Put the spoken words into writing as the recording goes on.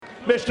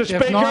Mr.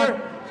 Speaker. If not,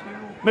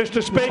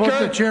 Mr.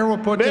 Speaker. The chair will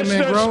put them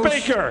in rows. Mr.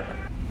 Speaker.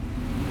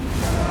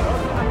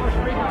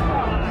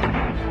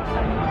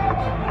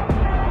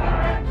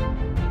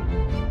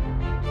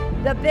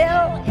 The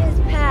bill is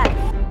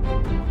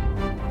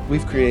passed.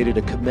 We've created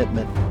a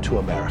commitment to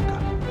America.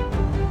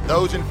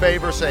 Those in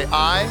favor say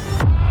aye.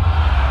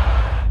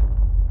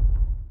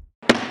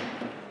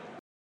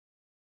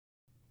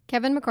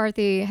 Kevin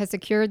McCarthy has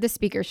secured the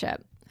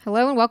speakership.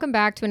 Hello and welcome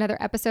back to another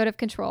episode of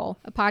Control,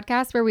 a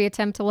podcast where we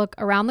attempt to look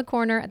around the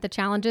corner at the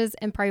challenges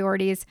and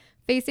priorities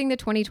facing the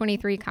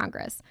 2023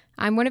 Congress.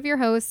 I'm one of your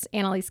hosts,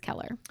 Annalyse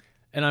Keller.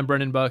 And I'm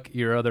Brendan Buck,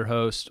 your other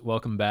host.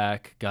 Welcome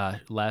back.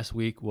 God, last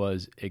week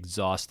was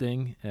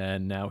exhausting,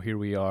 and now here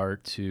we are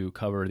to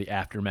cover the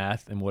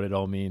aftermath and what it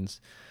all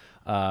means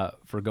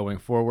for going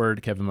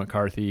forward. Kevin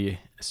McCarthy,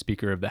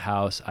 Speaker of the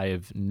House. I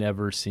have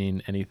never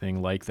seen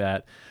anything like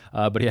that,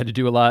 but he had to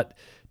do a lot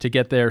to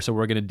get there, so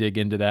we're going to dig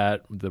into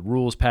that, the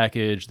rules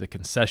package, the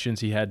concessions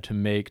he had to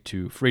make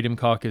to Freedom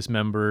Caucus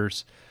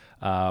members.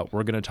 We're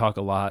going to talk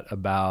a lot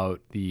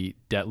about the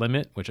debt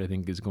limit, which I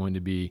think is going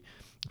to be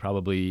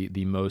probably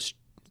the most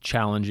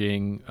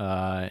challenging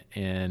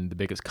and the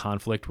biggest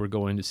conflict we're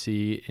going to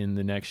see in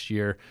the next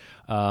year.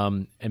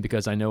 And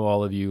because I know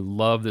all of you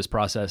love this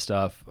process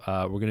stuff,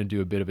 we're going to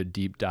do a bit of a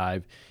deep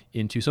dive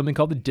into something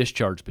called the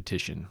discharge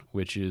petition,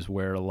 which is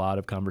where a lot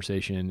of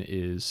conversation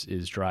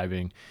is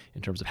driving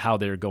in terms of how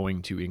they're going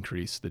to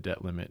increase the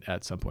debt limit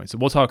at some point. So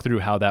we'll talk through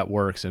how that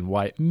works and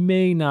why it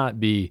may not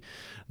be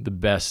the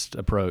best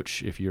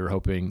approach if you're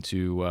hoping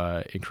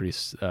to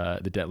increase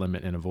the debt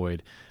limit and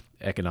avoid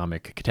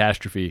economic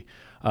catastrophe.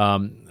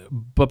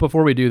 But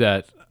before we do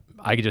that,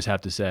 I just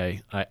have to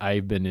say,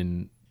 I've been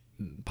in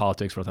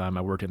politics for a time.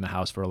 I worked in the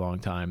House for a long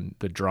time.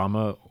 The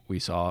drama we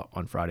saw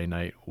on Friday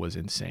night was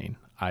insane.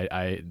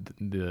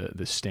 The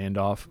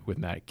standoff with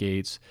Matt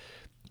Gaetz,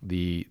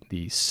 the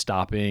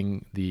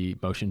stopping the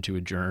motion to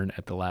adjourn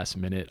at the last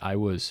minute, I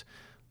was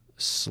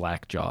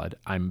slack-jawed.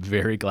 I'm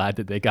very glad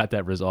that they got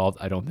that resolved.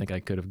 I don't think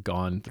I could have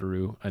gone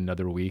through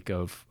another week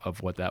of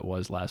what that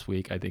was last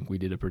week. I think we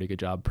did a pretty good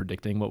job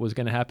predicting what was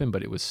going to happen,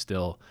 but it was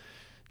still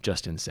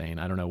just insane.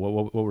 I don't know.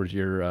 What was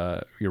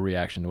your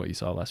reaction to what you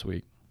saw last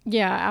week?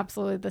 Yeah,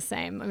 absolutely the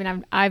same. I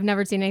mean, I've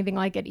never seen anything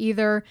like it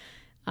either.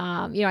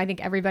 I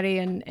think everybody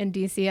in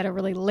DC had a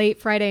really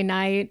late Friday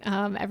night.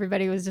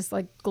 Everybody was just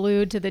like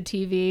glued to the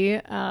TV.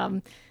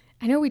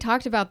 I know we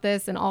talked about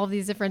this in all of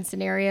these different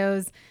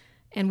scenarios,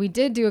 and we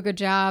did do a good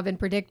job in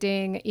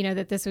predicting,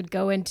 that this would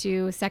go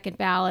into second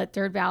ballot,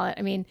 third ballot.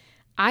 I mean,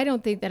 I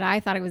don't think that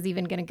I thought it was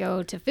even going to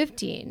go to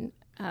 15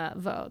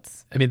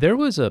 votes. I mean, there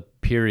was a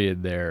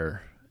period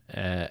there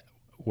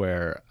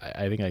where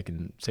I think I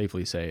can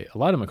safely say a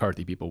lot of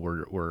McCarthy people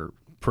were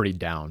pretty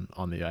down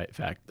on the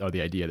fact or the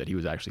idea that he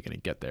was actually going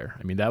to get there.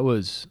 I mean, that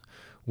was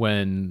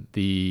when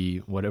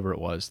whatever it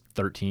was,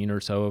 13 or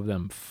so of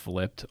them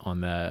flipped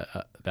on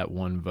that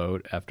one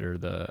vote after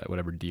the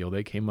whatever deal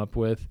they came up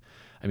with.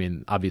 I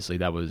mean, obviously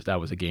that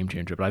was a game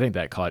changer, but I think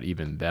that caught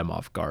even them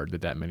off guard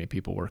that many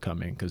people were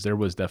coming, because there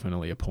was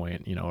definitely a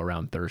point,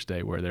 around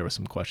Thursday where there was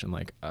some question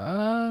like,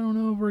 I don't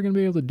know if we're going to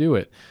be able to do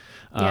it.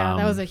 Yeah,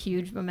 that was a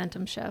huge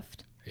momentum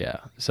shift. Yeah.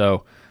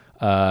 So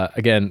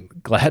again,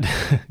 glad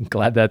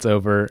that's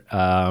over,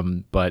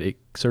 but it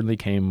certainly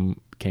came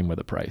with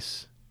a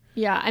price.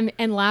 Yeah,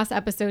 and last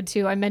episode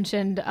too, I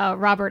mentioned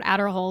Robert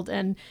Aderholt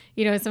and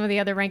some of the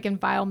other rank and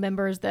file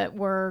members that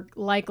were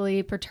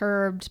likely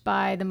perturbed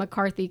by the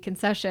McCarthy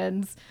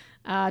concessions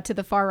to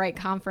the far right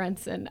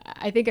conference. And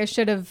I think I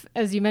should have,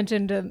 as you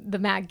mentioned, the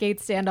Matt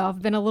Gaetz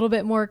standoff, been a little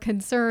bit more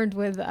concerned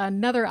with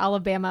another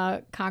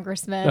Alabama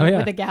congressman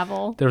with a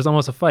gavel. There was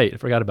almost a fight. I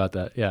forgot about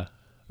that. Yeah.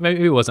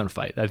 Maybe it wasn't a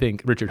fight. I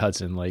think Richard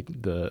Hudson, like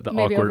the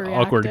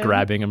awkward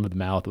grabbing him with the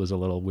mouth was a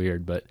little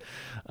weird, but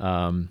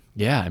I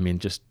mean,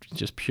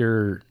 just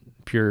pure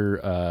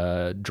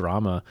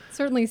drama.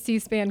 Certainly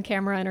C-SPAN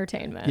camera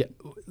entertainment. Yeah.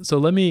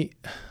 So a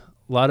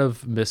lot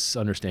of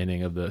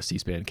misunderstanding of the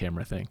C-SPAN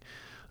camera thing.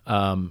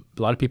 A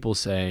lot of people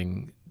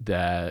saying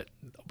that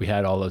we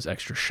had all those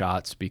extra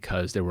shots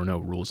because there were no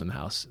rules in the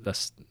House.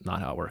 That's not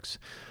how it works.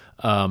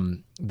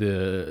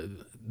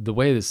 The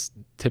way this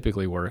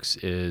typically works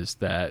is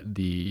that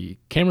the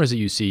cameras that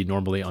you see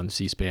normally on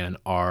C-SPAN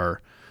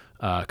are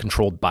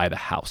controlled by the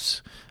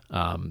House.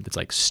 It's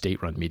like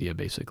state-run media,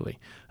 basically.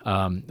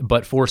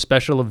 But for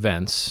special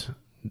events,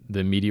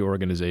 the media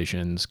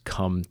organizations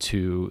come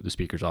to the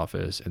Speaker's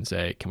office and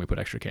say, can we put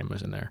extra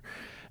cameras in there?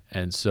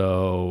 And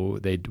so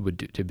they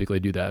would typically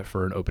do that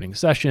for an opening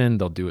session.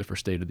 They'll do it for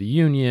State of the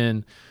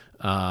Union.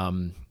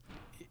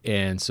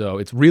 And so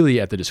it's really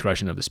at the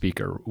discretion of the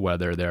speaker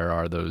whether there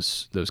are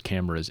those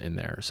cameras in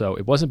there. So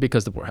it wasn't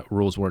because the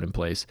rules weren't in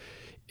place.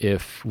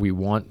 If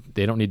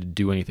they don't need to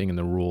do anything in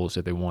the rules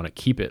if they want to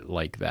keep it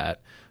like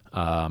that.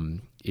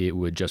 It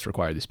would just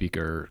require the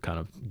speaker kind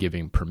of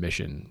giving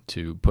permission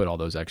to put all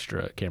those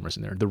extra cameras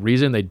in there. The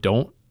reason they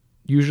don't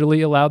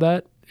usually allow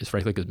that is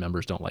frankly because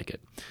members don't like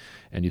it.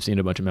 And you've seen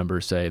a bunch of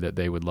members say that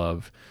they would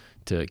love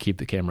to keep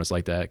the cameras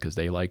like that because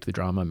they liked the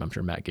drama. I'm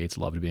sure Matt Gaetz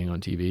loved being on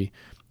TV.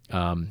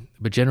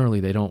 But generally,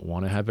 they don't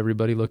want to have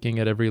everybody looking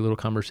at every little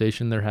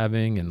conversation they're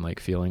having and like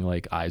feeling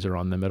like eyes are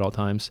on them at all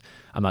times.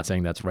 I'm not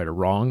saying that's right or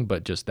wrong,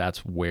 but just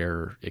that's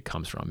where it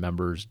comes from.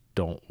 Members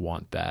don't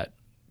want that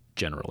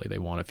generally. They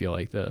want to feel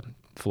like the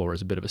floor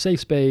is a bit of a safe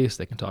space.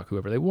 They can talk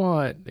whoever they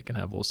want. They can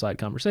have little side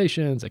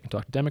conversations. They can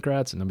talk to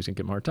Democrats and nobody's going to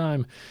give them a hard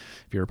time.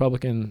 If you're a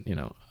Republican,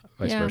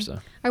 vice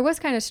versa. I was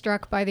kind of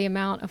struck by the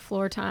amount of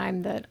floor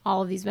time that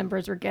all of these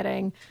members were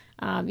getting.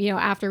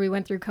 After we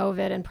went through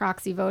COVID and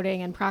proxy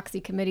voting and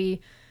proxy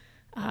committee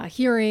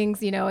hearings,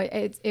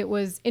 it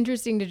was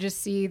interesting to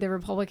just see the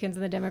Republicans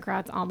and the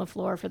Democrats on the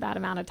floor for that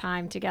amount of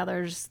time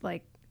together, just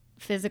like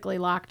physically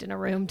locked in a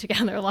room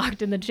together,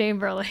 locked in the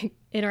chamber, like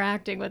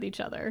interacting with each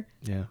other.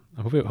 Yeah.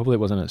 Hopefully it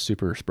wasn't a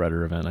super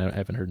spreader event. I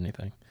haven't heard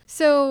anything.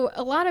 So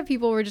a lot of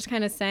people were just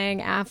kind of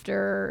saying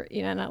after,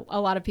 and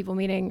a lot of people,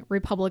 meaning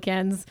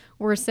Republicans,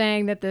 were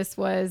saying that this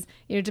was,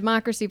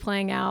 democracy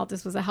playing out.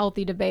 This was a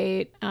healthy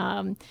debate.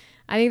 I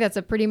think that's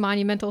a pretty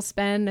monumental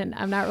spin, and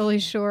I'm not really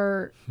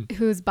sure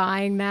who's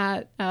buying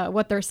that,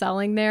 what they're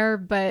selling there.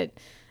 But,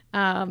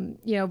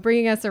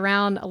 bringing us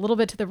around a little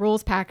bit to the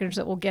rules package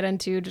that we'll get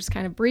into just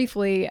kind of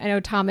briefly. I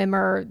know Tom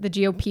Emmer, the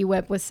GOP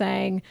whip, was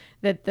saying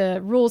that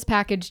the rules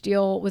package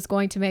deal was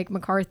going to make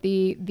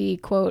McCarthy the,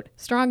 quote,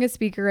 strongest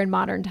speaker in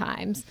modern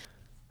times.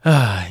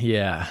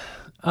 Yeah.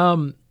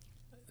 So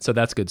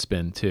that's good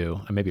spin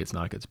too. Maybe it's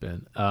not a good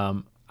spin.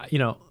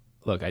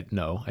 Look, I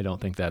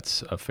don't think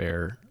that's a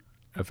fair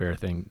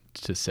thing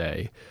to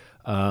say.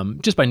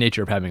 Just by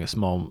nature of having a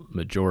small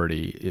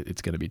majority,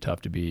 it's going to be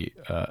tough to be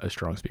a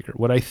strong speaker.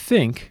 What I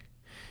think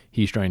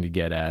he's trying to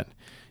get at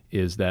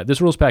is that this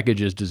rules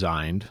package is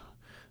designed,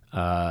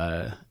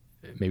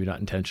 maybe not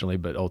intentionally,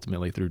 but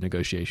ultimately through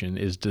negotiation,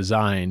 is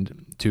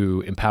designed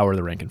to empower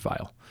the rank and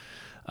file.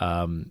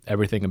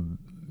 Everything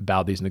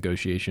about these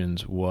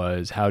negotiations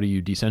was, how do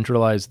you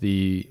decentralize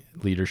the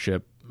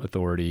leadership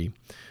authority?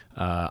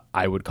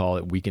 I would call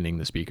it weakening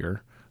the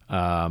speaker.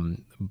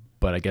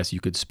 But I guess you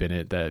could spin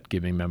it that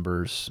giving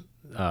members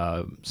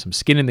some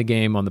skin in the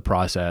game on the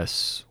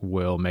process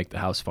will make the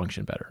House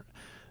function better.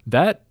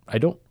 That, I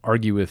don't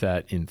argue with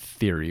that in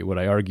theory. What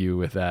I argue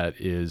with that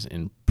is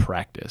in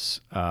practice.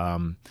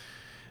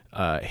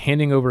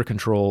 Handing over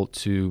control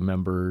to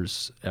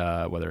members,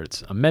 whether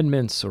it's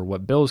amendments or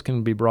what bills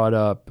can be brought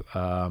up,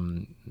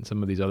 some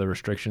of these other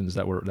restrictions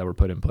that were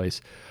put in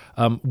place,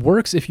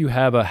 works if you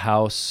have a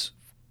House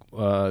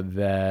or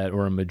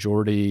a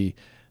majority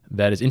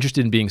that is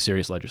interested in being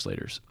serious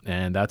legislators,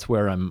 and that's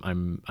where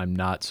I'm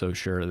not so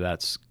sure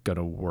that's going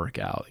to work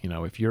out.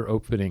 If you're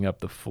opening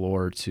up the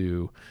floor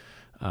to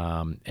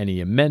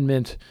any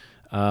amendment,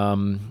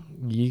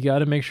 you got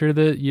to make sure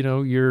that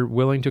you're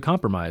willing to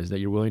compromise, that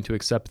you're willing to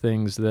accept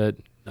things that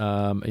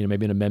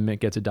maybe an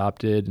amendment gets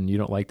adopted and you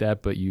don't like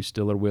that, but you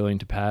still are willing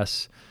to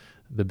pass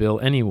the bill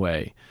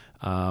anyway.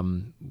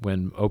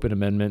 When open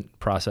amendment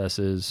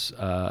processes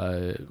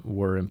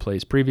were in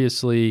place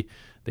previously,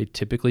 they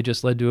typically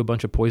just led to a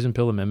bunch of poison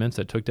pill amendments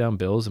that took down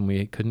bills and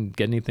we couldn't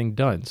get anything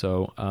done.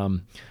 So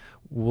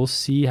we'll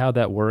see how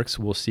that works.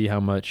 We'll see how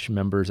much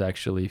members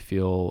actually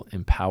feel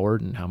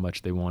empowered and how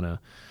much they want to,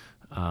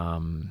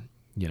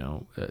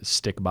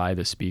 stick by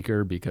the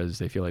speaker because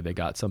they feel like they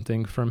got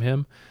something from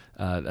him.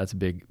 That's a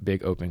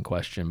big open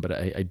question. But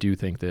I do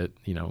think that,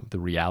 the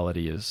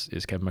reality is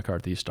Kevin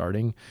McCarthy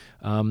starting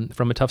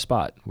from a tough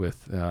spot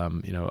with,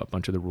 a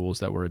bunch of the rules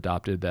that were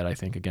adopted that I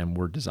think, again,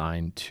 were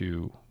designed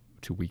to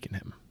weaken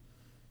him.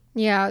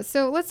 Yeah,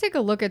 so let's take a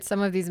look at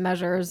some of these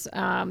measures.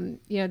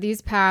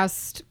 These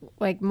passed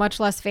much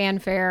less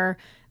fanfare.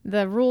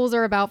 The rules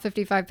are about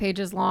 55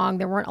 pages long.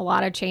 There weren't a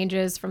lot of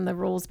changes from the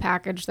rules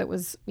package that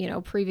was,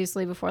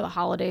 previously before the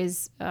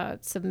holidays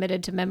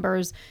submitted to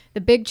members.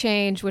 The big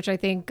change, which I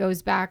think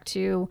goes back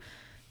to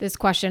this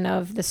question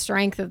of the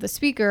strength of the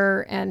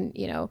speaker, and,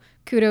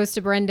 kudos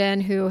to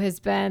Brendan, who has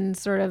been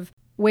sort of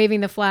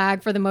waving the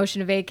flag for the motion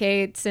to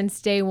vacate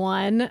since day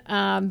one.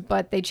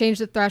 But they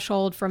changed the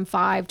threshold from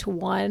 5 to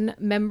 1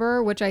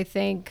 member, which I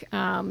think,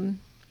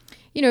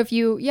 if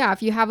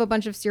you have a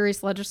bunch of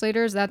serious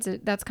legislators,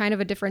 that's kind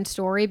of a different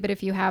story. But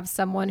if you have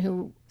someone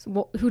who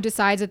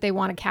decides that they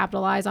want to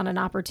capitalize on an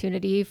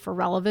opportunity for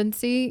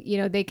relevancy,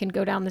 they can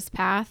go down this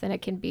path and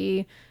it can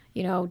be,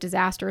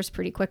 disastrous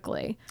pretty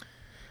quickly.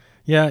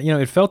 Yeah,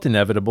 it felt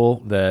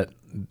inevitable that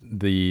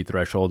the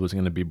threshold was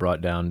going to be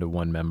brought down to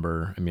 1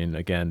 member. I mean,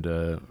 again,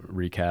 to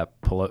recap,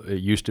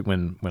 it used to,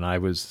 when I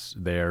was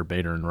there,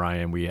 Boehner and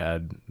Ryan, we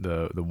had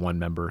the 1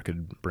 member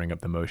could bring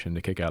up the motion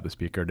to kick out the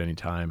speaker at any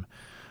time.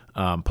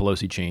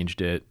 Pelosi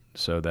changed it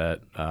so that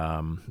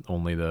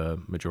only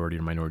the majority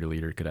or minority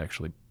leader could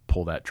actually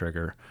pull that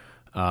trigger.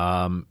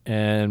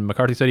 And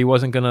McCarthy said he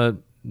wasn't going to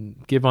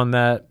give on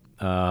that.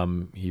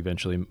 He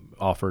eventually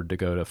offered to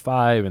go to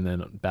 5 and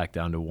then back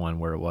down to 1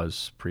 where it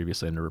was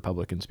previously under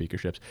Republican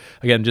speakerships.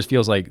 Again, it just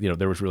feels like,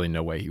 there was really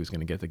no way he was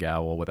going to get the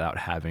gavel without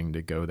having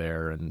to go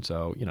there. And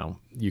so,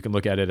 you can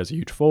look at it as a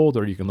huge fold,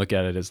 or you can look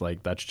at it as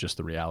that's just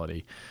the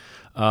reality.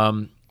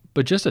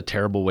 But just a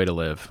terrible way to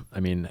live. I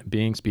mean,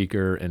 being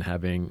speaker and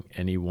having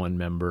any 1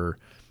 member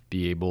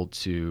be able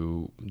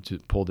to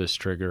pull this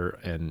trigger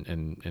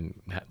and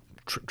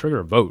trigger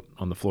a vote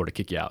on the floor to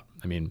kick you out.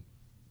 I mean,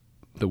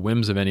 the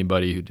whims of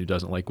anybody who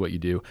doesn't like what you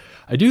do.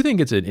 I do think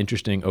it's an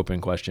interesting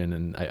open question,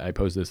 and I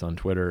posed this on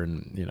Twitter,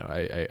 and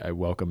I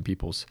welcome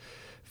people's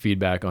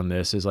feedback on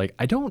this. Is like,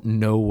 I don't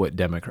know what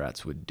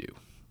Democrats would do.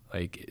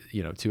 Like,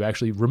 to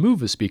actually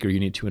remove a speaker, you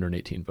need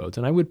 218 votes,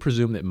 and I would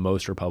presume that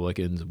most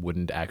Republicans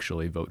wouldn't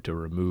actually vote to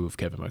remove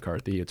Kevin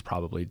McCarthy. It's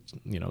probably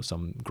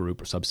some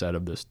group or subset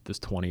of this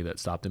 20 that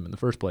stopped him in the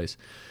first place.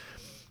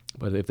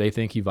 But if they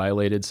think he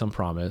violated some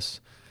promise,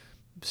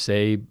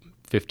 say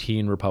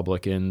 15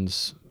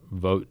 Republicans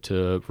vote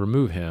to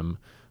remove him,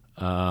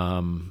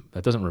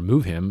 that doesn't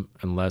remove him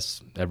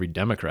unless every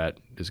Democrat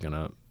is going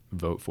to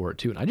vote for it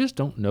too. And I just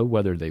don't know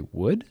whether they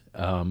would.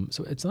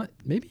 So it's not,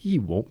 maybe he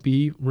won't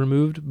be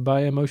removed by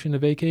a motion to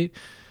vacate,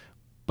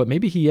 but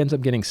maybe he ends up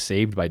getting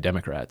saved by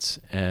Democrats.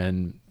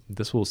 And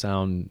this will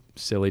sound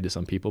silly to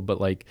some people, but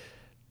like,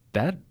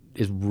 that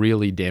is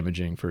really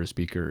damaging for a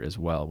speaker as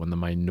well. When the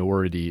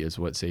minority is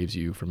what saves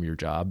you from your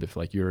job, if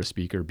like you're a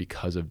speaker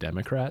because of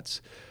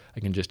Democrats, I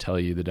can just tell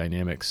you the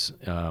dynamics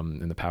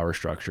and the power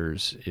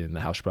structures in the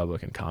House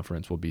Republican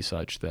Conference will be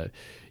such that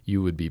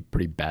you would be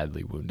pretty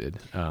badly wounded.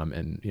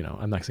 And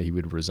I'm not saying he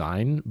would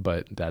resign,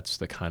 but that's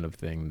the kind of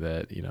thing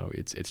that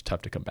it's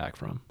tough to come back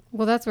from.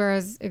 Well, that's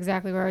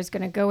exactly where I was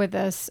going to go with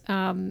this.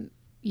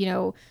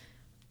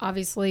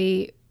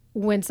 Obviously,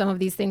 when some of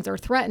these things are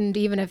threatened,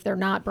 even if they're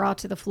not brought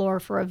to the floor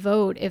for a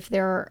vote, if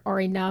there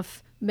are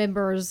enough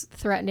members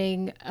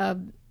threatening a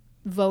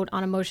vote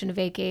on a motion to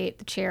vacate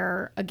the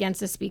chair against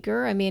the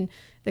speaker, I mean,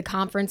 the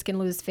conference can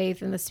lose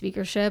faith in the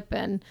speakership.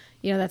 And,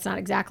 that's not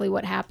exactly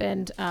what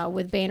happened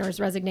with Boehner's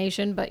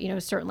resignation, but,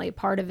 certainly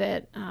part of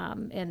it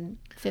in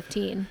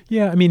 15.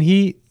 Yeah, I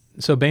mean,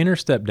 so Boehner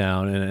stepped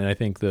down, and I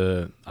think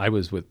I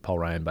was with Paul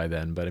Ryan by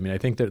then, but I mean, I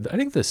think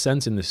the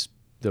sense in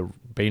the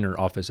Boehner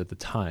office at the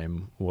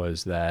time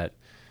was that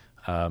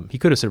he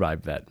could have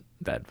survived that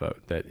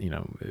vote. That he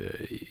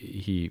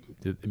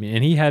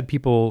had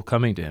people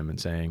coming to him and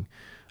saying,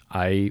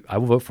 I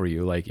will vote for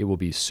you. Like, it will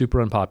be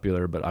super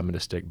unpopular, but I'm going to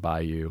stick by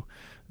you.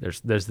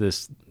 There's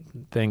this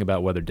thing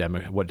about what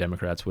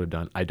Democrats would have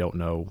done. I don't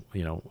know,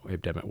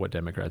 what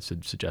Democrats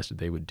had suggested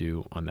they would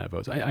do on that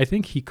vote. So I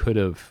think he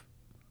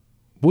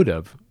would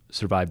have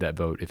survived that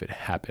vote if it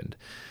happened.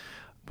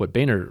 What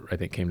Boehner, I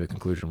think, came to the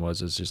conclusion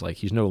is just like,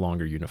 he's no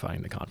longer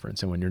unifying the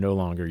conference. And when you're no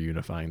longer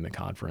unifying the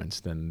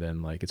conference,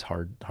 then like, it's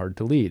hard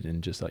to lead,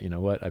 and just like,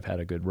 what, I've had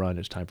a good run.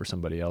 It's time for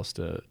somebody else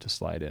to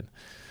slide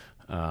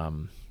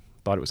in.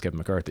 Thought it was Kevin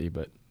McCarthy,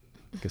 but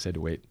I guess I had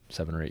to wait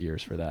 7 or 8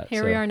 years for that.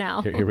 Here we are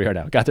now. Here we are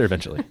now. Got there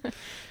eventually.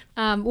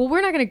 Well, we're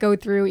not going to go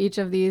through each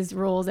of these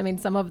rules. I mean,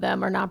 some of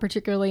them are not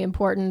particularly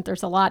important.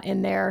 There's a lot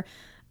in there.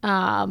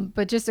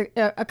 But just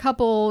a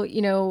couple,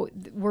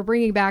 we're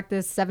bringing back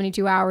this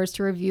 72 hours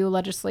to review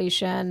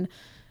legislation.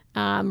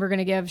 We're going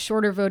to give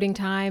shorter voting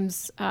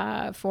times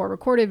for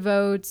recorded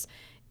votes,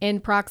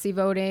 in proxy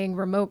voting,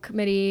 remote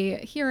committee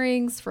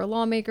hearings for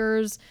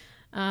lawmakers.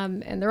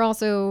 And they're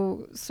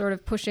also sort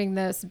of pushing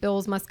this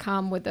bills must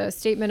come with a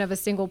statement of a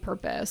single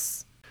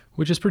purpose.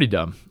 Which is pretty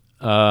dumb.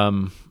 I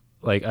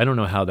don't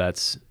know how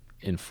that's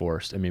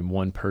enforced. I mean,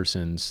 one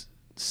person's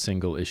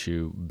single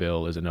issue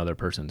bill is another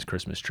person's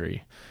Christmas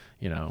tree.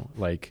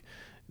 Like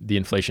the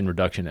Inflation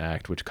Reduction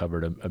Act, which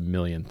covered a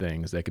million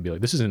things, that could be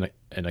like, this is an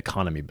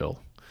economy bill.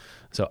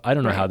 So I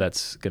don't know how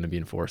that's going to be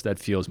enforced. That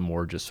feels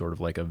more just sort of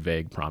like a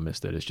vague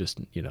promise that is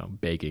just,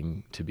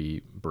 begging to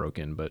be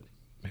broken, but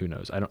who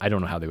knows? I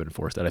don't know how they would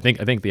enforce that. I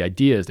think the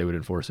idea is they would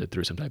enforce it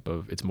through some type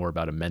of, it's more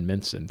about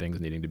amendments and things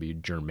needing to be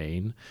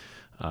germane.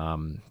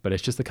 But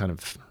it's just the kind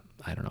of,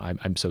 I don't know,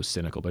 I'm so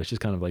cynical, but it's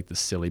just kind of like the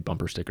silly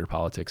bumper sticker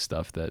politics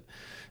stuff that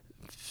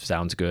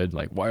sounds good.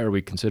 Like, why are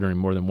we considering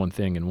more than one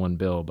thing in one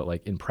bill? But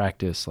like in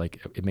practice, like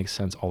it makes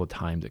sense all the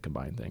time to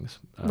combine things.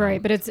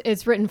 Right. But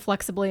it's written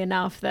flexibly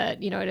enough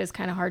that, it is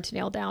kind of hard to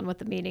nail down what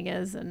the meaning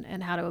is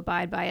and how to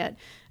abide by it.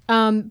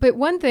 But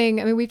one thing,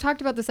 I mean, we've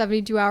talked about the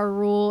 72-hour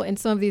rule and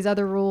some of these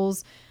other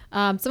rules.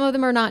 Some of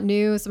them are not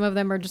new. Some of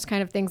them are just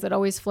kind of things that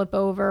always flip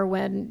over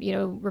when,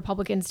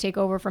 Republicans take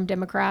over from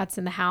Democrats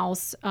in the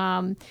House.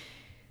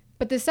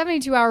 But the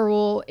 72-hour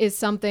rule is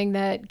something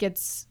that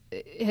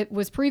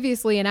was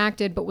previously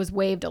enacted but was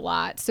waived a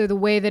lot. So the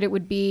way that it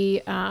would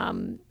be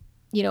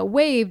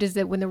waived is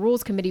that when the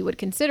Rules Committee would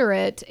consider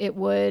it, it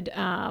would,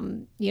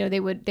 they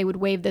would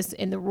waive this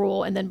in the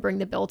rule and then bring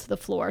the bill to the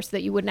floor so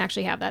that you wouldn't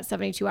actually have that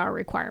 72-hour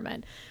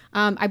requirement.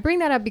 I bring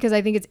that up because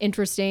I think it's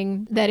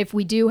interesting that if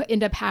we do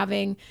end up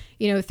having,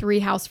 3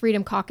 House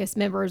Freedom Caucus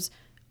members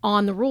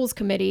on the Rules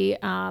Committee,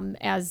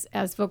 as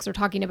folks are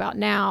talking about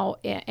now,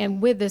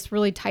 and with this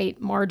really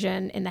tight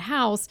margin in the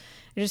House,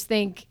 I just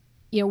think,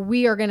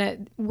 we're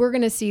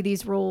gonna see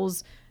these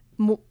rules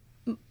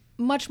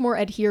much more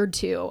adhered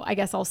to, I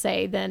guess I'll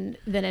say, than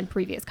in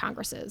previous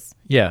Congresses.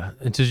 Yeah,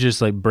 and to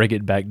just like break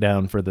it back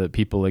down for the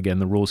people again,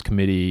 the Rules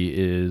Committee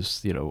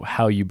is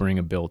how you bring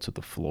a bill to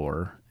the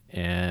floor,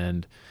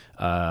 and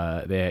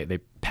they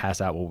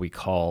pass out what we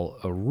call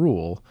a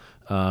rule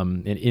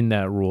And in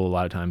that rule, a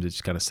lot of times it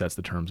just kind of sets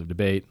the terms of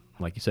debate.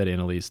 Like you said,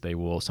 Annalise, they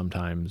will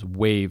sometimes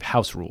waive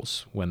House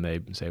rules when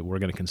they say, we're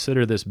going to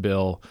consider this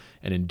bill,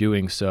 and in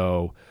doing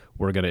so,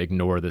 we're going to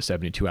ignore the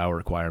 72-hour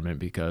requirement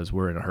because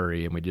we're in a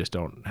hurry and we just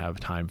don't have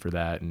time for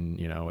that. And,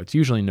 it's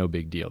usually no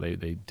big deal. They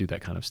do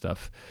that kind of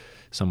stuff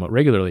somewhat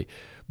regularly.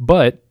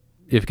 But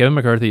if Kevin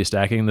McCarthy is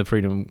stacking the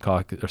Freedom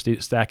Caucus, or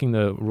stacking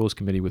the Rules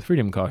Committee with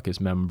Freedom Caucus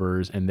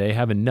members, and they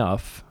have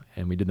enough,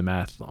 and we did the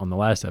math on the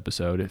last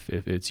episode, if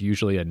it's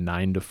usually a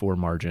 9-4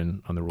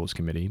 margin on the Rules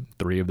Committee,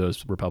 3 of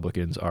those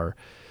Republicans are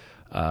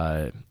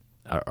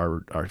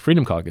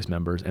Freedom Caucus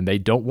members, and they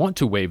don't want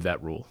to waive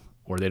that rule,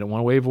 or they don't want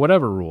to waive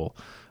whatever rule.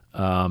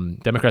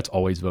 Democrats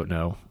always vote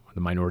no.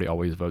 The minority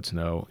always votes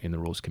no in the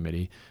Rules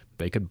Committee.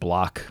 They could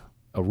block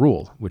a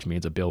rule, which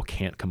means a bill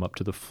can't come up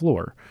to the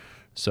floor.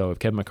 So if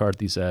Kevin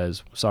McCarthy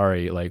says,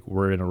 sorry,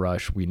 we're in a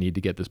rush, we need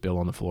to get this bill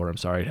on the floor, I'm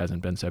sorry it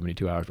hasn't been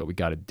 72 hours, but we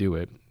got to do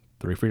it,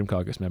 3 Freedom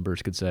Caucus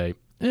members could say,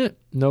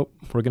 nope,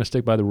 we're going to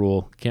stick by the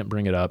rule, can't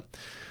bring it up.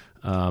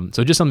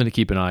 So just something to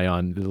keep an eye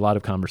on. There's a lot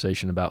of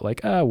conversation about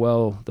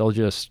they'll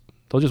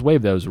just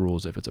waive those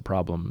rules if it's a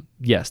problem.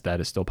 Yes,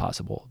 that is still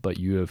possible, but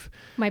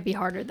might be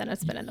harder than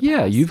it's been in the past.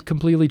 Yeah, past. you've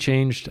completely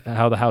changed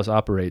how the House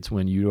operates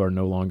when you are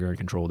no longer in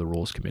control of the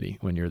Rules Committee,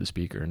 when you're the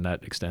Speaker, and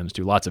that extends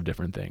to lots of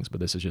different things. But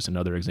this is just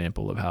another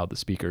example of how the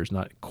Speaker is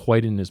not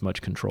quite in as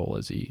much control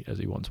as he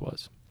once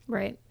was.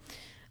 Right.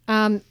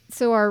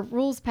 So our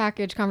rules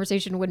package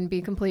conversation wouldn't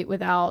be complete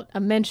without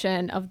a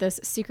mention of this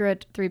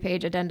secret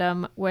 3-page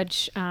addendum,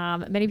 which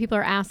many people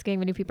are asking,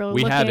 many people are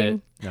looking. We have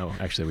it. No,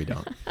 actually we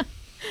don't.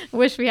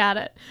 Wish we had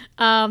it.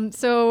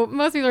 So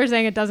most people are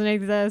saying it doesn't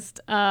exist,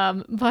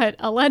 but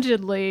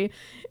allegedly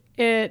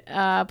it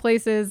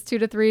places 2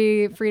 to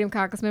 3 Freedom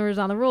Caucus members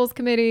on the Rules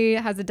Committee,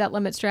 has a debt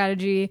limit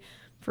strategy,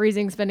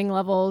 freezing spending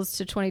levels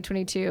to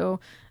 2022,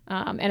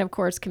 and of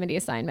course committee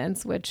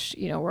assignments, which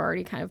we're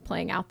already kind of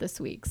playing out this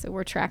week. So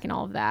we're tracking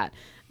all of that.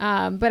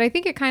 But I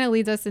think it kind of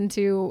leads us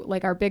into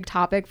our big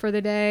topic for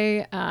the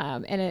day,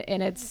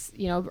 and it's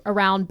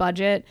around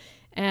budget.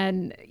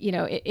 And,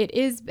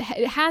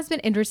 it has been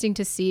interesting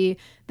to see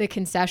the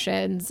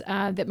concessions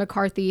that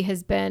McCarthy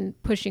has been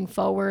pushing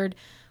forward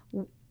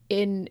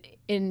in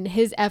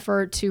his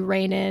effort to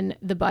rein in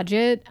the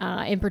budget,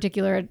 in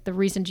particular at the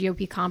recent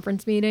GOP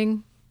conference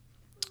meeting.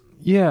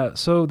 Yeah,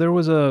 so there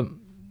was a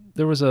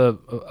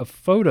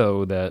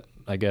photo that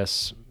I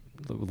guess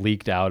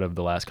leaked out of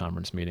the last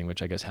conference meeting,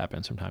 which I guess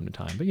happens from time to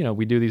time. But,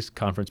 we do these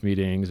conference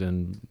meetings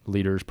and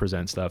leaders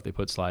present stuff. They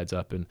put slides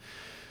up, and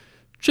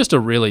just a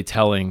really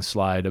telling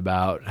slide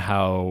about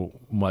how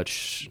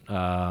much,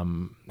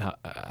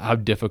 how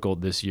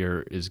difficult this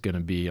year is going to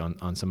be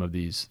on some of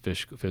these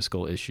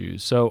fiscal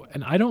issues. So,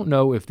 and I don't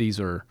know if these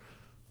are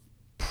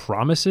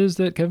promises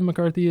that Kevin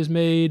McCarthy has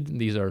made.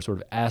 These are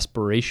sort of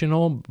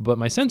aspirational, but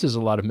my sense is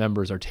a lot of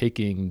members are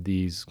taking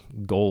these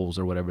goals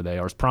or whatever they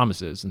are as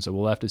promises. And so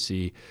we'll have to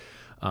see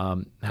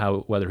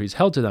whether he's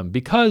held to them,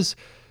 because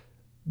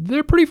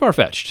they're pretty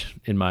far-fetched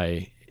in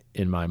my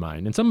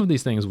mind. And some of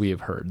these things we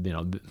have heard.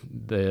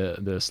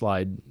 The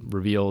slide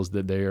reveals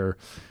that they're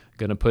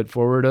going to put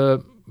forward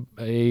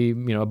a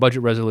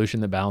budget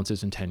resolution that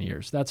balances in 10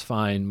 years. That's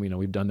fine.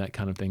 We've done that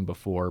kind of thing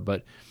before,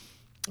 but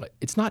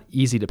it's not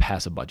easy to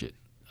pass a budget.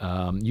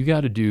 You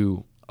got to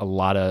do a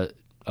lot of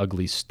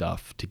ugly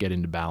stuff to get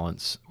into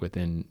balance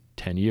within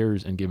 10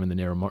 years. And given the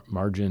narrow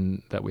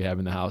margin that we have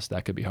in the House,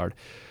 that could be hard.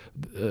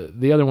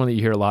 The other one that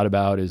you hear a lot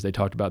about is they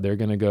talked about they're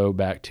going to go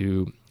back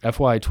to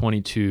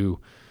FY22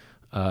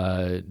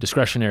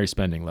 discretionary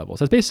spending levels.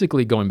 That's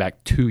basically going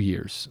back 2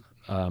 years.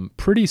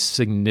 Pretty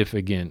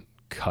significant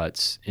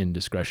cuts in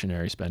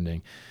discretionary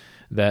spending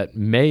that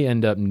may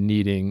end up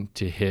needing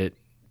to hit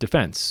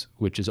defense,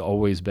 which has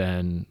always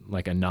been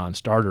like a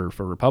non-starter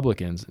for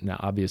Republicans. Now,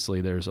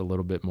 obviously, there's a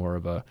little bit more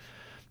of a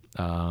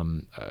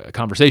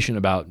conversation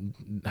about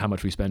how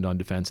much we spend on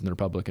defense in the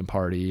Republican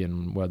Party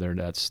and whether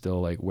that's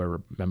still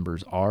where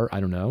members are. I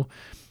don't know.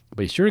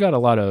 But you sure got a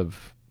lot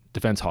of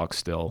defense hawks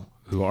still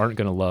who aren't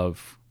going to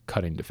love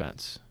cutting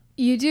defense.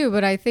 You do,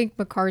 but I think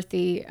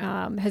McCarthy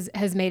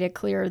has made it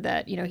clear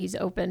that he's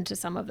open to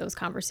some of those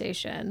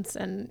conversations,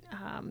 and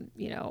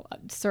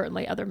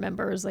certainly other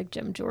members like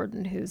Jim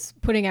Jordan, who's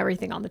putting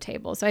everything on the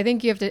table. So I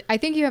think you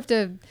have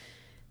to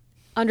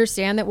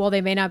understand that while they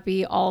may not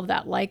be all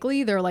that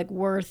likely, they're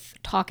worth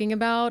talking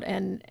about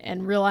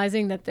and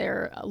realizing that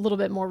they're a little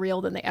bit more real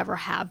than they ever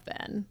have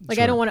been.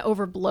 Sure. I don't want to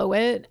overblow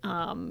it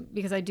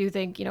because I do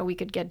think we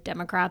could get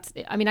Democrats.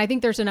 I mean, I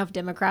think there's enough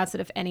Democrats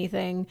that if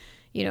anything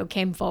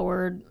came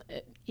forward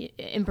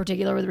in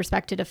particular with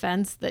respect to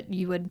defense, that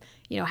you would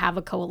have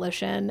a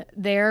coalition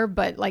there.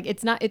 But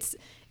it's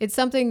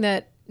something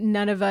that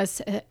none of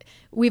us,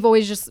 we've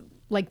always just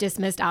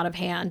dismissed out of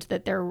hand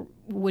that there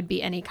would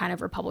be any kind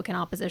of Republican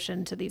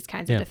opposition to these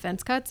kinds of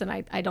defense cuts. And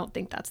I don't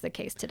think that's the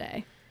case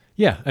today.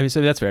 Yeah. I mean,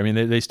 so that's fair. I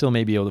mean, they still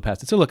may be able to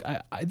pass it. So look,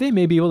 they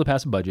may be able to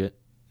pass a budget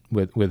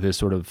with this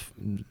sort of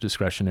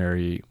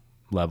discretionary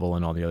level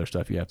and all the other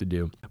stuff you have to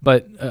do.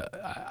 But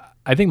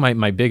I think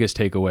my biggest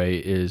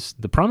takeaway is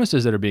the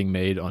promises that are being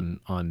made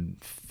on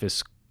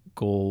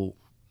goal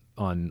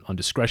on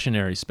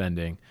discretionary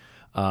spending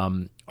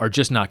are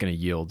just not going to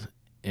yield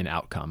an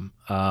outcome.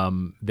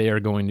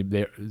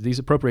 These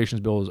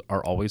appropriations bills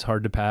are always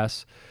hard to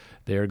pass.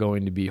 They are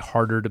going to be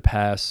harder to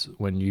pass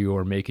when you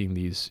are making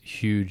these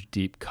huge,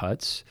 deep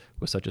cuts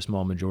with such a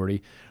small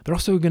majority. They're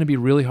also going to be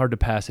really hard to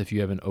pass if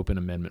you have an open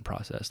amendment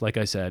process. Like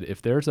I said,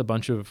 if there's a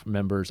bunch of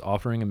members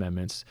offering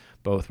amendments,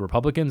 both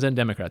Republicans and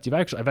Democrats,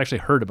 I've actually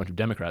heard a bunch of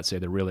Democrats say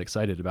they're really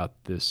excited about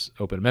this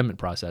open amendment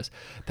process.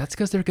 That's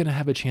because they're going to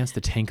have a chance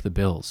to tank the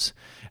bills,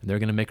 and they're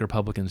going to make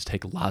Republicans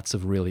take lots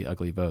of really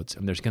ugly votes.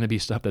 And there's going to be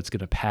stuff that's going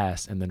to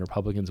pass, and then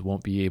Republicans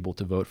won't be able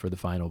to vote for the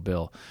final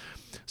bill.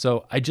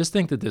 So I just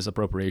think that this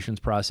appropriations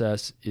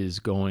process is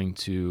going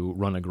to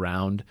run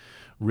aground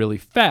really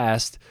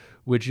fast,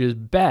 which is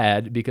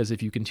bad because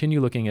if you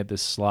continue looking at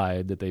this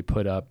slide that they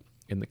put up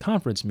in the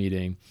conference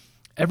meeting,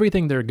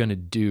 everything they're going to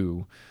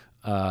do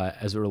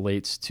as it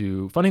relates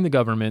to funding the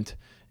government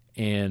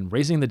and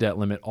raising the debt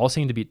limit all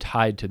seem to be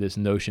tied to this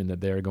notion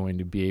that they're going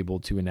to be able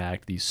to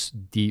enact these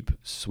deep,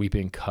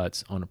 sweeping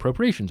cuts on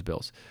appropriations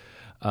bills.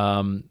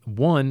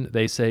 One,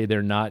 they say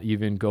they're not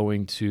even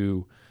going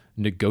to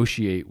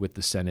negotiate with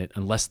the Senate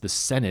unless the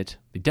Senate,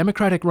 the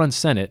Democratic-run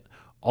Senate,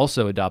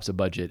 also adopts a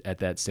budget at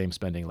that same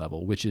spending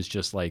level, which is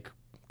just like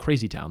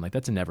crazy town. Like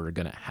that's never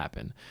going to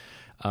happen.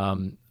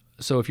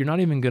 So if you're not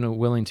even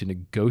willing to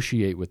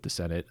negotiate with the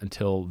Senate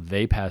until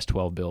they pass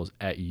 12 bills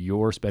at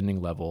your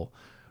spending level,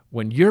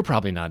 when you're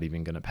probably not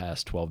even going to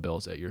pass 12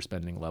 bills at your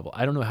spending level,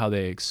 I don't know how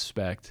they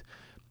expect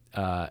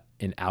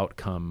an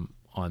outcome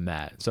on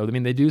that. So, I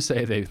mean, they do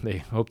say they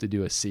hope to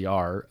do a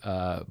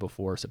CR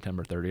before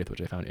September 30th,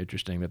 which I found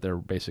interesting, that they're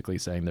basically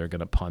saying they're going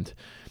to punt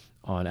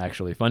on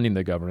actually funding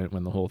the government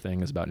when the whole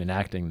thing is about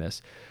enacting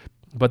this.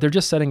 But they're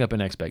just setting up an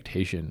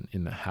expectation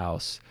in the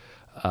House.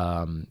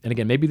 And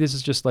again, maybe this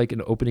is just like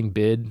an opening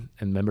bid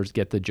and members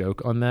get the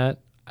joke on that.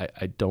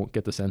 I don't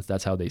get the sense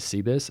that's how they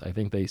see this. I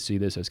think they see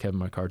this as Kevin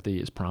McCarthy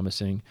is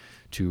promising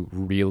to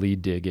really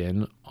dig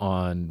in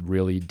on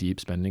really deep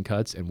spending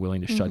cuts and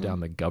willing to shut down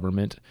the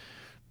government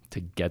to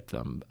get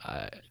them.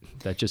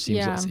 That just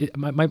seems,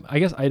 I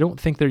guess I don't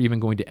think they're even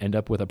going to end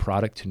up with a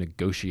product to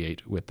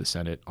negotiate with the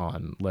Senate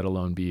on, let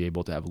alone be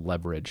able to have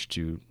leverage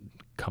to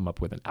come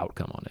up with an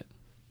outcome on it.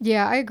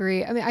 Yeah, I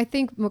agree. I mean, I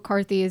think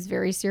McCarthy is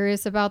very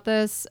serious about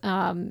this.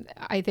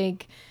 I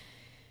think,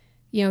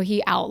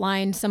 he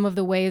outlined some of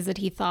the ways that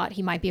he thought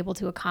he might be able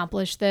to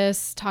accomplish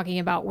this, talking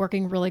about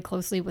working really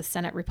closely with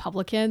Senate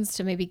Republicans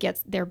to maybe get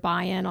their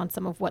buy-in on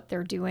some of what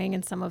they're doing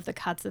and some of the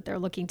cuts that they're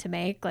looking to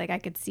make. Like I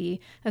could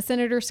see a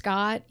Senator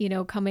Scott,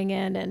 coming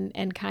in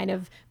and kind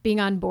of being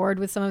on board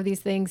with some of these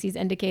things. He's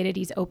indicated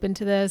he's open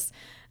to this.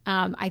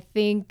 I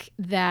think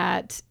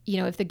that,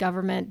 if the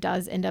government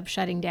does end up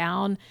shutting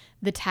down,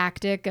 the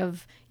tactic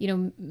of,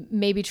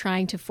 maybe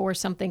trying to force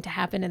something to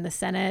happen in the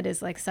Senate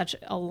is like such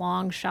a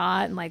long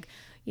shot. And like,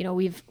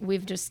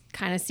 we've just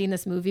kind of seen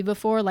this movie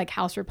before, like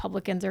House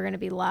Republicans are going to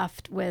be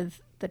left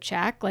with the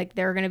check. Like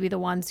they're going to be the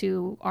ones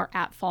who are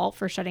at fault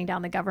for shutting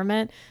down the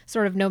government,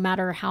 sort of no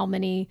matter how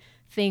many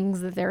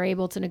things that they're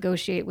able to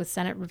negotiate with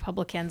Senate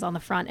Republicans on the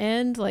front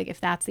end. Like if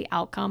that's the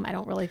outcome, I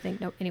don't really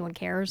think anyone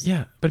cares.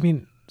 Yeah. But I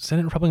mean,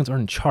 Senate Republicans are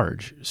in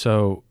charge.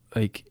 So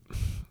like,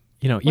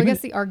 I guess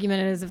the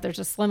argument is if there's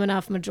a slim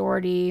enough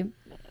majority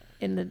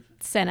in the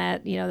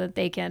Senate, that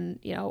they can,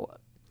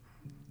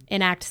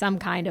 enact some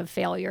kind of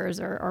failures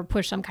or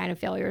push some kind of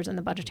failures in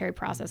the budgetary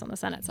process on the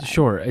Senate side.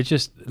 Sure. It's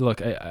just,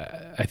 look,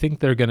 I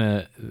think they're going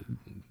to,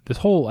 this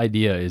whole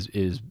idea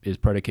is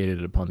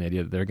predicated upon the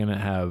idea that they're going to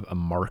have a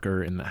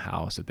marker in the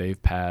House that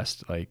they've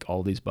passed like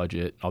all these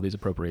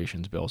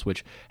appropriations bills,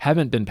 which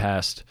haven't been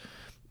passed,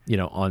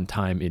 on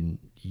time in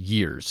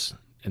years.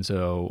 And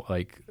so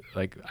like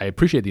I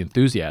appreciate the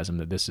enthusiasm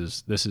that this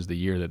is the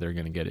year that they're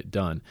going to get it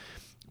done.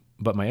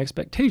 But my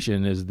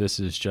expectation is this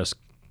is just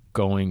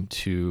going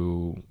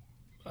to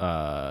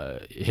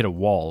hit a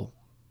wall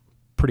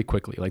pretty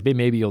quickly. Like they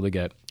may be able to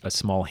get a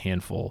small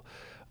handful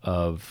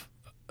of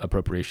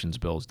appropriations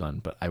bills done,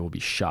 but I will be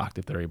shocked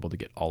if they're able to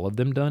get all of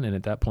them done. And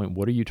at that point,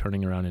 what are you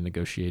turning around and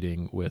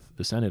negotiating with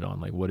the Senate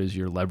on? Like, what is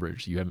your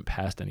leverage? You haven't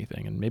passed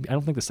anything. And maybe, I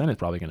don't think the Senate's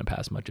probably going to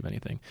pass much of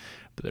anything,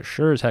 but they're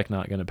sure as heck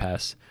not going to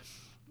pass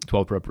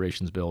 12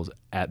 appropriations bills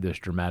at this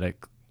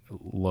dramatic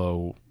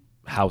low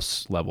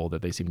House level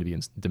that they seem to be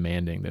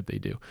demanding that they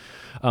do.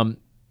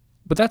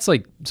 But that's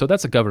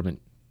a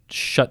government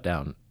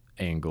shutdown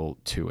angle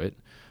to it,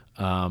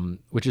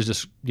 which is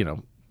just,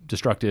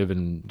 destructive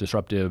and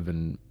disruptive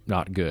and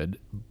not good.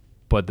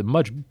 But the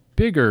much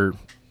bigger,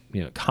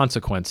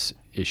 consequence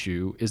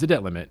issue is the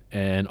debt limit.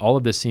 And all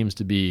of this seems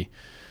to be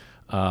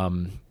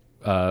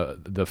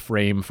the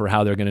frame for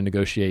how they're going to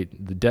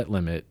negotiate the debt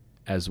limit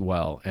as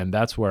well. And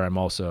that's where I'm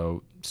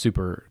also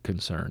super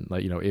concerned.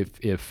 Like,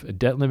 if a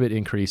debt limit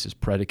increase is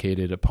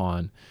predicated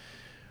upon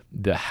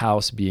the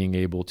House being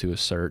able to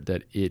assert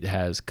that it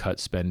has cut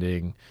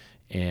spending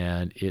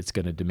and it's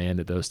going to demand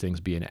that those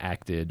things be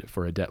enacted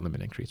for a debt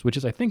limit increase, which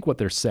is, I think, what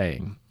they're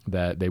saying,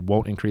 that they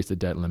won't increase the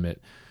debt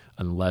limit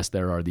unless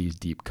there are these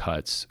deep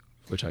cuts.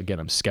 which again,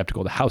 I'm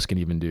skeptical the House can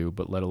even do,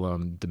 but let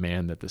alone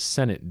demand that the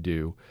Senate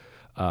do.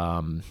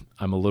 I'm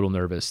a little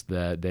nervous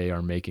that they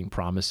are making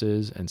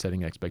promises and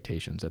setting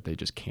expectations that they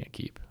just can't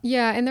keep.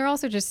 Yeah. And they're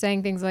also just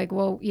saying things like,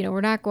 well,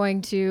 we're not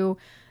going to,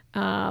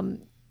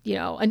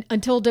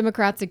 until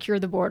Democrats secure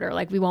the border,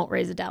 like we won't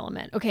raise a debt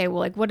limit. Okay. Well,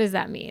 like, what does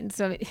that mean?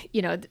 So,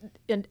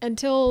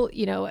 until,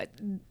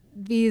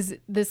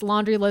 this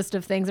laundry list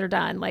of things are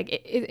done, like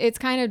it's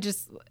kind of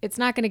just, it's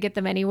not going to get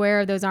them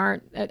anywhere. Those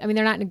aren't, I mean,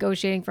 they're not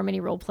negotiating from any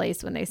real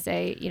place when they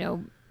say,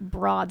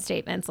 broad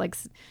statements like,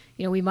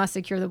 we must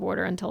secure the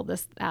border until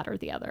this, that, or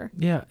the other.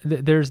 Yeah.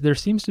 There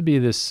seems to be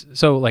this.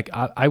 So like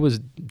I was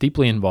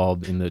deeply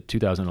involved in the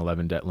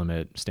 2011 debt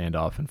limit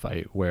standoff and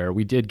fight where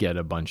we did get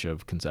a bunch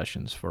of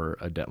concessions for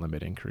a debt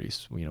limit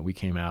increase. We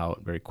came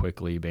out very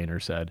quickly. Boehner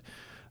said,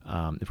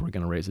 if we're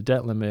going to raise a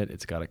debt limit,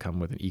 it's got to come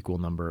with an equal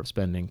number of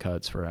spending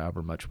cuts for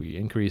however much we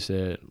increase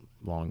it.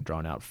 Long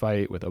drawn out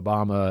fight with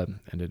Obama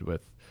ended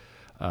with,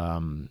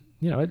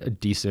 a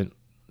decent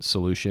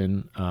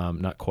solution,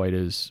 not quite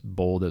as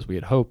bold as we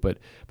had hoped, but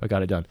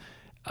got it done.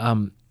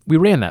 We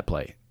ran that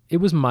play. It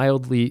was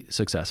mildly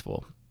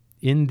successful.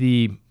 In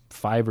the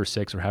 5 or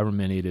 6 or however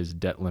many it is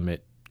debt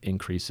limit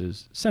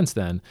increases since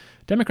then,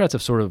 Democrats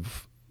have sort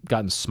of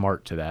gotten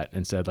smart to that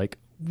and said, like,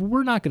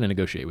 we're not going to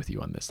negotiate with you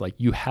on this. Like,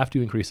 you have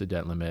to increase the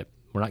debt limit.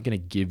 We're not going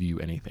to give you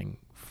anything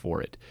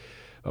for it.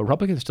 But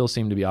Republicans still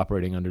seem to be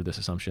operating under this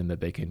assumption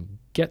that they can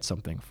get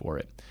something for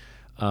it.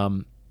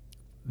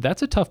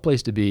 That's a tough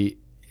place to be.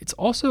 It's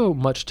also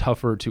much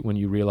tougher when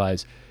you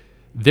realize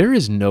there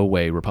is no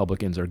way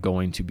Republicans are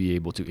going to be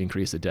able to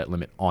increase the debt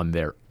limit on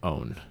their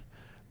own.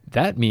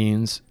 That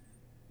means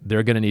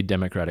they're going to need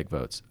Democratic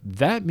votes.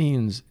 That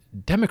means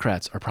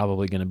Democrats are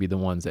probably going to be the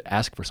ones that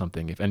ask for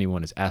something if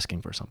anyone is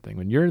asking for something.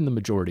 When you're in the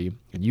majority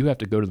and you have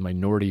to go to the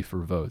minority for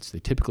votes, they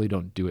typically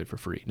don't do it for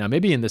free. Now,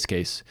 maybe in this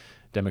case,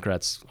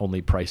 Democrats'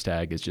 only price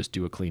tag is just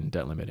do a clean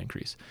debt limit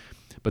increase.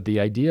 But the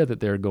idea that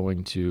they're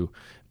going to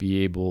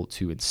be able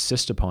to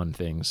insist upon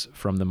things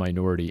from the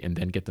minority and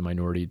then get the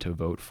minority to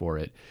vote for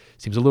it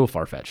seems a little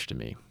far-fetched to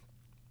me.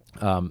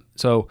 I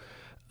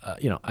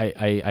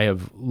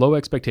have low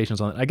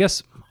expectations on it. I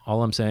guess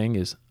all I'm saying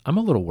is I'm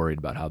a little worried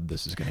about how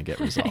this is going to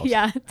get resolved.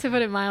 Yeah, to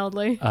put it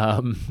mildly.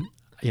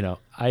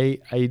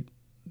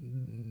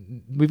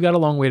 We've got a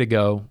long way to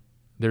go.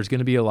 There's going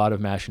to be a lot of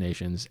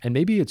machinations, and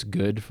maybe it's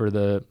good for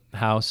the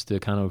House to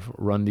kind of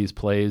run these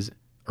plays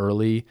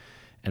early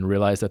and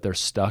realize that they're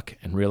stuck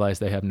and realize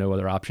they have no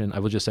other option. I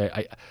will just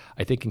say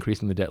I think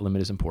increasing the debt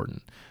limit is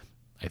important.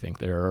 I think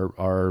there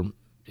are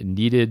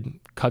needed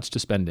cuts to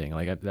spending.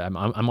 Like I'm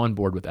on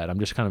board with that. I'm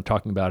just kind of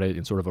talking about it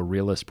in sort of a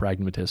realist,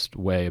 pragmatist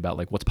way about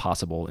like what's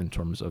possible in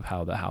terms of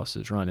how the House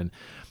is run. And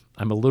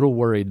I'm a little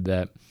worried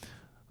that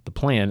the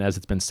plan as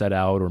it's been set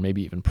out or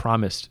maybe even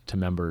promised to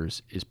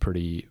members is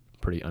pretty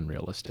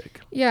unrealistic.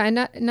 Yeah,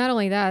 and not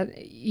only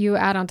that, you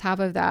add on top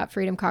of that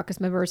Freedom Caucus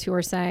members who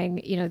are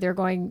saying,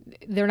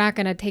 they're not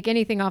going to take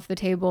anything off the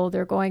table.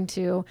 They're going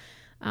to,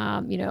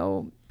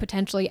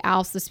 potentially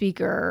oust the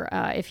speaker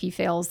if he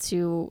fails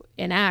to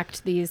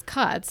enact these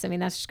cuts. I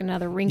mean, that's just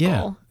another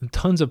wrinkle. Yeah,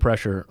 tons of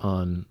pressure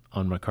on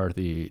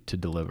McCarthy to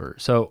deliver.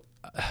 So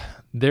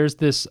there's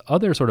this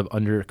other sort of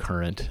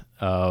undercurrent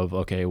of,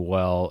 okay,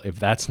 well, if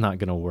that's not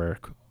going to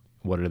work,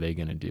 what are they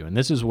going to do? And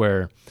this is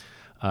where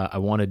I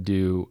want to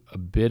do a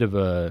bit of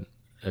a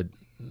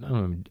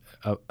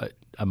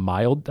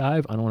mild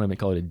dive. I don't want to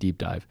call it a deep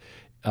dive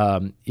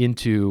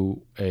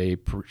into a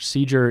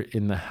procedure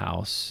in the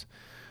House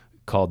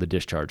called the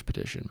discharge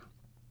petition.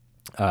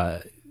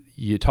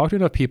 You talk to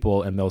enough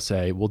people and they'll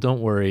say, well,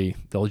 don't worry,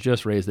 they'll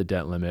just raise the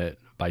debt limit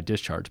by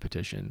discharge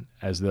petition,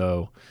 as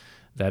though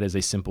that is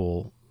a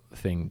simple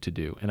thing to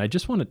do. And I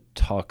just want to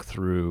talk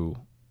through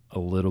a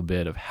little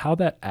bit of how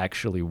that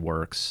actually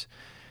works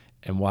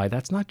and why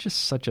that's not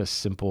just such a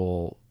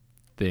simple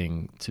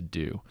thing to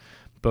do,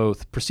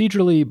 both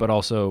procedurally, but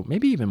also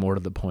maybe even more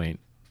to the point,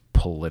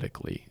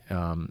 politically.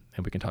 And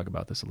we can talk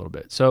about this a little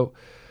bit. So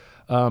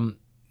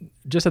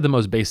just at the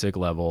most basic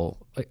level,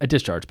 a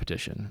discharge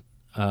petition,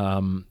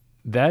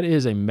 that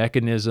is a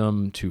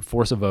mechanism to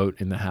force a vote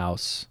in the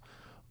House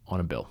on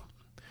a bill.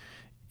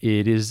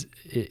 It is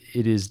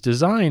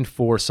designed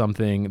for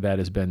something that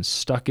has been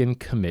stuck in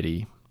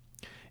committee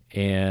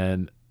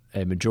and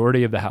a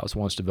majority of the House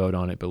wants to vote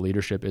on it, but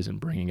leadership isn't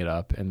bringing it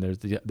up. And there's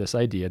this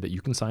idea that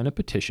you can sign a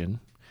petition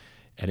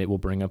and it will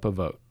bring up a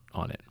vote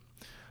on it.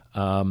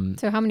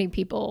 So how many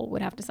people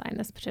would have to sign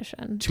this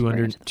petition?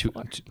 200.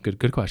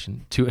 Good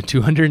question.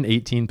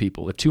 218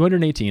 people. If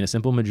 218, a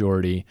simple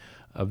majority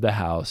of the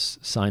House,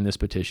 sign this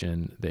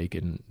petition, they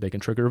can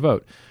trigger a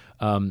vote.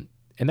 And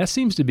that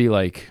seems to be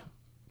like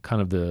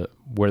kind of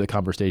where the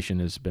conversation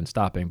has been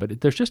stopping,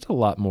 but there's just a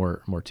lot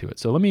more to it.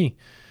 So let me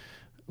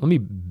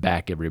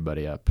back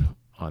everybody up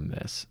on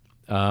this.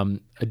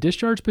 A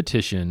discharge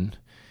petition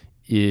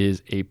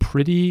is a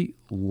pretty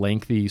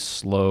lengthy,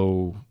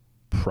 slow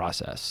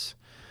process,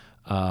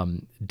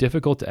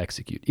 difficult to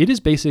execute. It is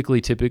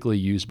basically typically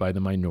used by the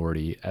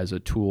minority as a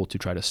tool to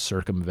try to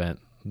circumvent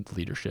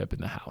leadership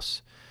in the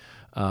House.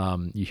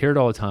 You hear it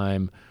all the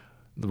time.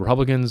 the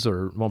Republicans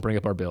won't bring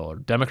up our bill, or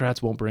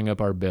Democrats won't bring up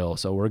our bill,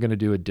 so we're going to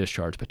do a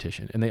discharge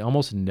petition. And they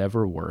almost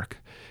never work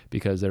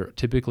because they're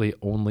typically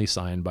only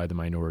signed by the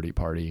minority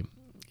party.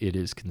 It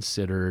is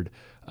considered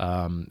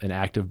an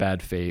act of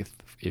bad faith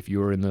if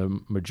you're in the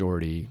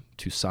majority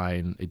to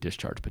sign a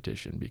discharge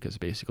petition, because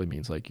it basically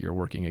means like you're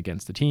working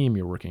against the team,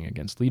 you're working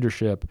against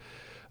leadership,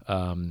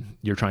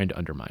 you're trying to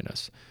undermine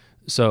us.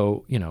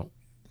 So,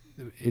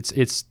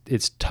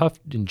 it's tough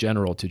in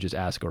general to just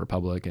ask a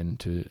Republican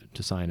to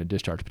sign a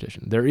discharge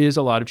petition. There is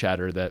a lot of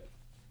chatter that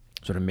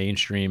sort of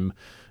mainstream,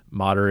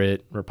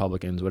 moderate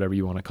Republicans, whatever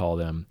you want to call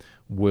them,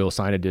 will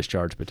sign a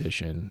discharge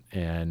petition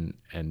and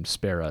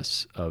spare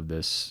us of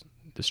this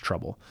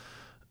trouble.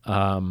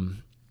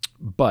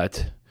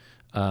 But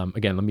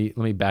again, let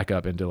me back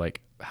up into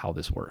like how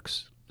this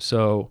works.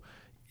 So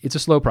it's a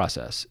slow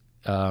process.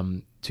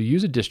 To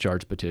use a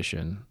discharge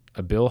petition,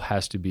 a bill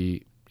has to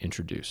be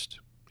introduced.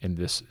 In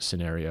this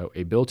scenario,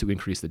 a bill to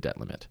increase the debt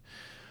limit.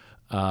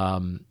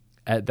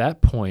 At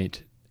that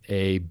point,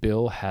 a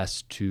bill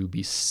has to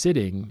be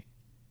sitting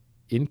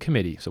in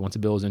committee. So once a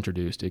bill is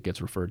introduced, it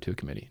gets referred to a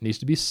committee. It needs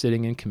to be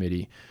sitting in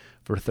committee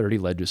for 30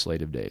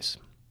 legislative days.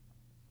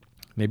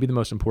 Maybe the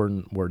most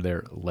important word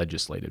there,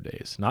 legislative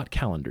days, not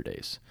calendar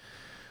days.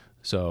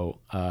 So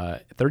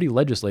 30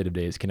 legislative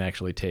days can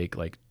actually take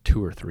like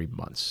 2 or 3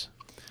 months.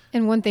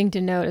 And one thing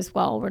to note as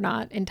well, we're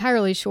not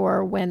entirely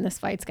sure when this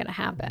fight's going to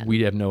happen.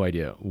 We have no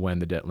idea when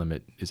the debt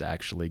limit is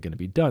actually going to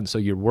be done. So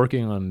you're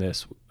working on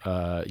this,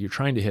 you're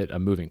trying to hit a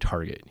moving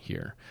target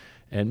here.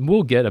 And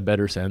we'll get a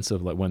better sense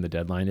of like when the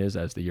deadline is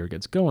as the year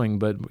gets going.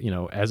 But,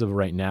 as of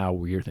right now,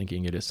 we're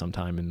thinking it is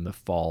sometime in the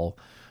fall.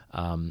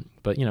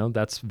 But,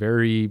 that's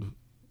very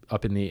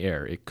up in the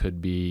air. It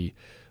could be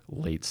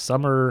late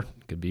summer,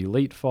 it could be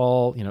late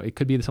fall, it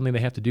could be something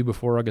they have to do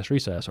before August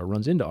recess or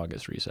runs into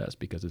August recess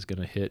because it's going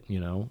to hit,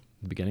 the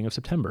beginning of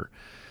September.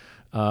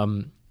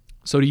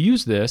 So to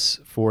use this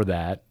for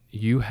that,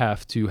 you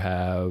have to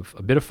have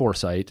a bit of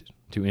foresight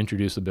to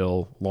introduce the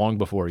bill long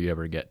before you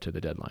ever get to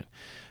the deadline,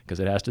 because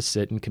it has to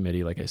sit in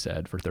committee, like I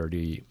said, for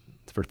 30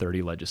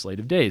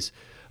 legislative days.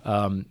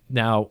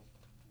 Now,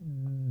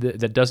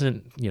 that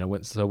doesn't,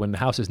 so when the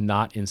House is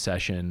not in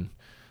session,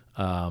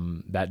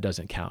 that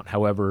doesn't count.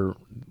 However,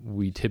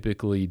 we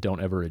typically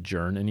don't ever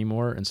adjourn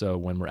anymore. And so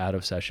when we're out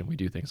of session, we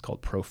do things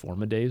called pro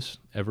forma days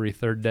every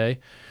third day.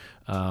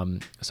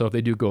 So if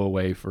they do go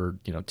away for,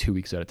 2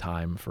 weeks at a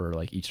time for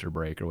like Easter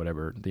break or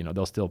whatever,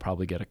 they'll still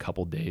probably get a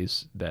couple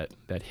days that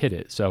hit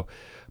it. So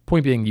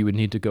point being, you would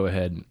need to go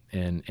ahead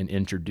and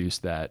introduce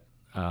that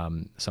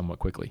somewhat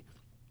quickly.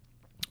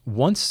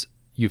 Once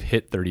you've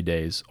hit 30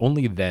 days,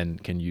 only then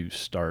can you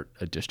start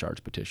a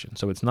discharge petition.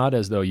 So it's not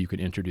as though you could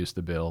introduce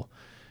the bill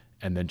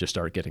and then just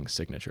start getting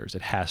signatures.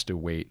 It has to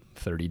wait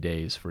 30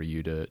 days for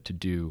you to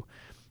do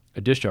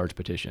a discharge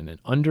petition. And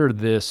under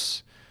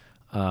this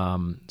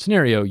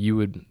scenario, you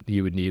would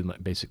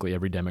need basically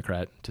every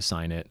Democrat to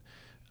sign it,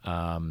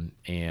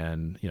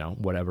 and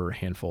whatever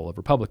handful of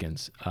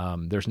Republicans.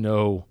 There's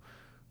no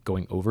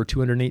going over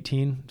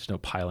 218. There's no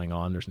piling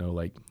on. There's no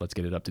like, let's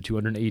get it up to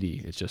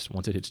 280. It's just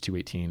once it hits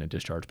 218, a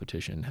discharge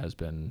petition has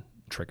been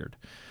triggered.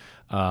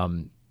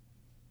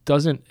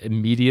 Doesn't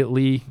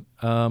immediately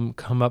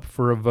come up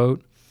for a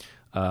vote.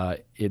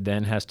 It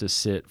then has to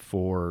sit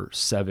for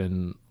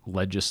 7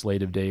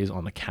 legislative days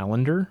on the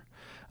calendar.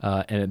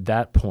 And at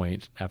that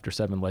point, after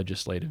 7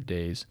 legislative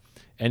days,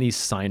 any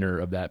signer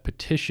of that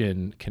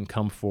petition can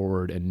come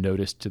forward and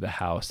notice to the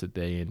House that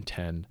they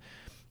intend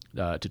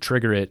to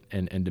trigger it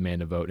and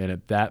demand a vote. And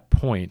at that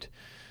point,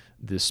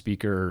 the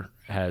Speaker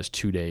has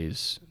 2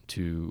 days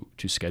to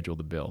schedule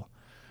the bill.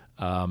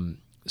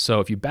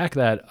 So if you back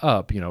that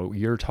up,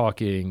 you're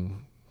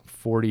talking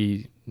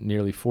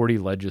nearly 40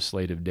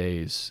 legislative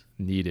days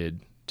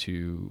needed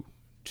to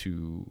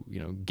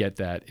get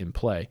that in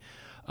play.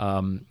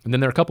 And then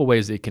there are a couple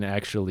ways it can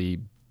actually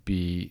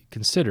be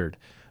considered.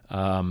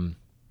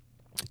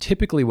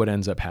 Typically what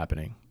ends up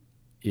happening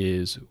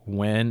is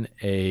when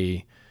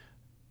a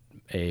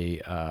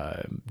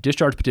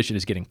discharge petition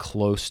is getting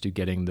close to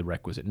getting the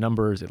requisite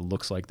numbers, it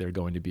looks like they're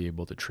going to be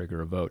able to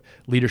trigger a vote.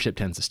 Leadership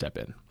tends to step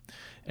in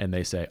and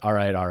they say, all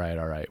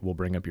right, we'll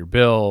bring up your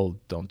bill.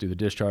 Don't do the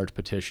discharge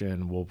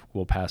petition.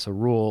 We'll pass a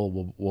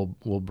rule.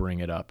 We'll bring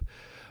it up.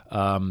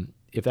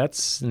 If that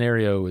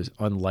scenario is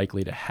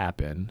unlikely to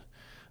happen,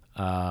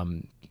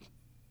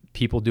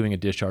 people doing a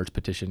discharge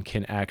petition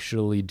can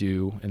actually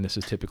do, and this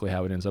is typically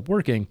how it ends up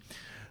working,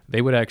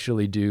 they would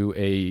actually do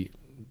a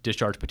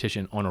discharge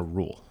petition on a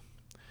rule.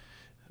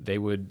 They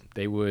would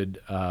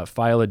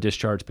file a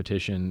discharge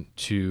petition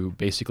to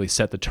basically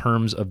set the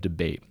terms of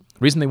debate. The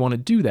reason they want to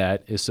do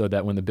that is so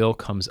that when the bill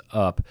comes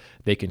up,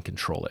 they can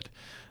control it.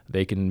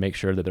 They can make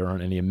sure that there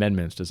aren't any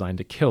amendments designed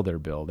to kill their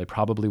bill. They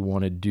probably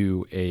want to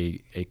do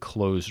a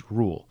closed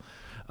rule.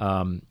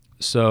 To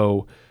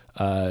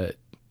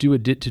do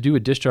a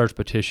discharge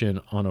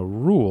petition on a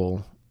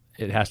rule,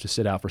 it has to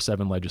sit out for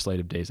 7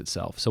 legislative days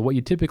itself. So what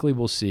you typically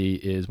will see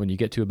is when you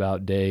get to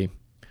about day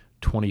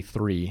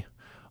 23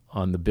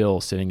 on the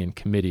bill sitting in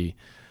committee,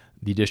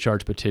 the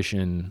discharge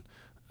petition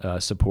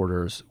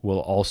supporters will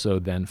also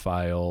then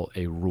file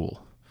a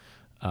rule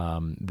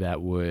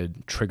that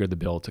would trigger the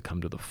bill to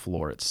come to the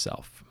floor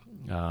itself.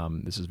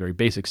 This is very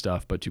basic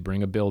stuff, but to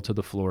bring a bill to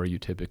the floor, you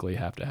typically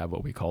have to have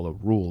what we call a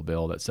rule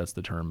bill that sets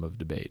the term of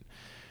debate.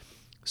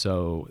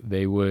 So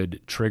they would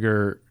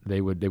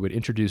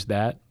introduce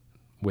that,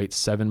 wait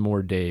 7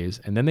 more days,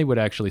 and then they would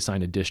actually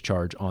sign a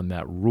discharge on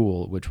that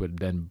rule, which would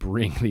then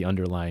bring the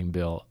underlying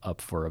bill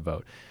up for a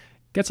vote.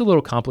 Gets a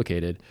little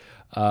complicated,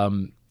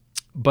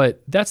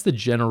 but that's the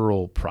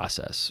general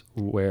process,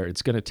 where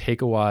it's going to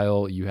take a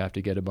while. You have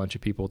to get a bunch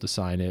of people to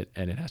sign it,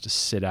 and it has to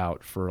sit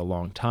out for a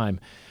long time.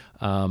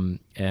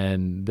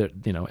 And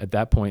at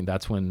that point,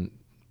 that's when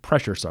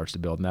pressure starts to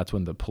build, and that's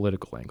when the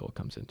political angle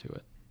comes into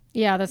it.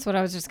 Yeah, that's what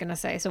I was just going to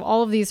say. So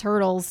all of these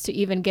hurdles to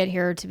even get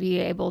here, to be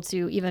able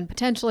to even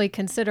potentially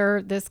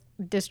consider this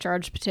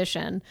discharge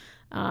petition,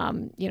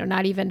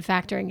 not even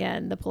factoring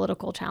in the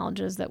political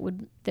challenges that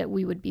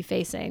we would be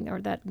facing, or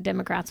that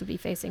Democrats would be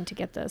facing to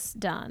get this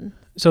done.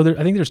 So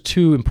I think there's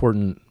 2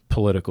 important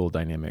political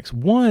dynamics.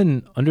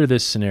 One, under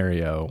this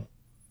scenario,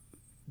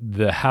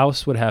 the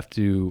House would have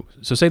to,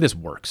 so say this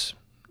works.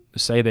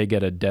 Say they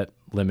get a debt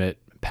limit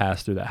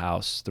passed through the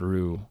House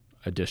through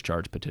a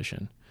discharge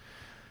petition.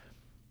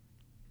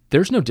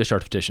 There's no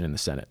discharge petition in the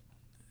Senate.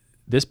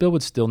 This bill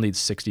would still need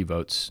 60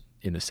 votes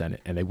in the Senate,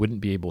 and they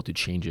wouldn't be able to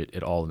change it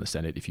at all in the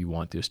Senate if you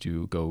want this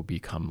to go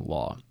become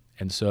law.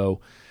 And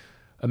so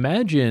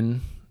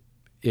imagine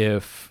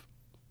if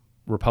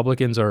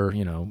Republicans are,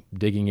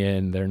 digging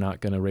in, they're not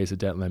going to raise a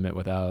debt limit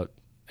without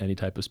any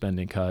type of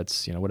spending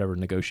cuts, whatever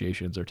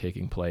negotiations are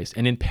taking place.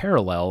 And in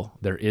parallel,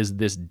 there is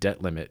this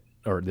debt limit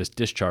or this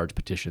discharge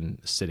petition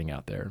sitting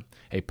out there,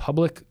 a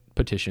public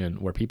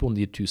petition where people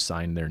need to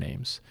sign their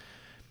names.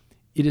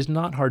 It is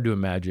not hard to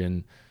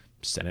imagine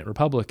Senate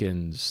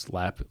Republicans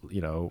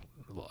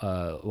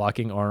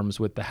locking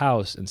arms with the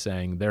House and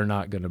saying they're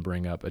not going to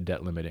bring up a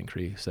debt limit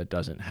increase that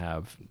doesn't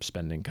have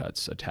spending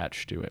cuts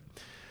attached to it,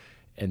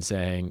 and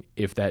saying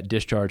if that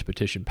discharge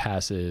petition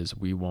passes,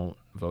 we won't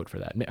vote for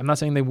that. I'm not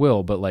saying they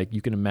will, but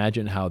you can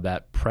imagine how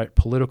that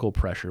political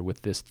pressure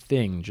with this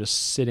thing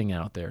just sitting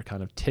out there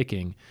kind of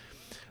ticking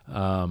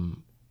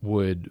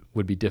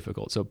would be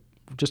difficult. So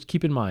just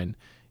keep in mind,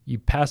 you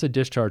pass a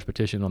discharge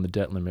petition on the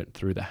debt limit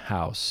through the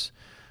House,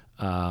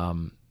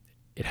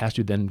 it has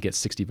to then get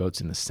 60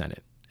 votes in the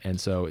Senate. And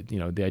so,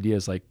 the idea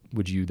is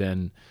would you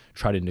then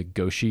try to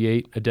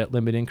negotiate a debt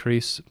limit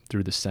increase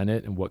through the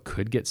Senate and what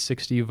could get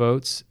 60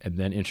 votes, and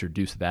then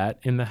introduce that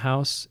in the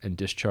House and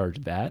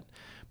discharge that?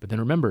 But then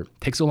remember,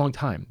 it takes a long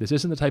time. This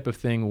isn't the type of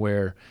thing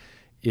where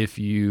if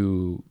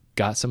you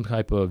got some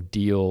type of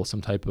deal,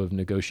 some type of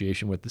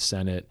negotiation with the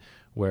Senate,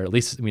 where at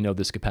least we know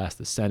this could pass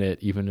the Senate,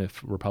 even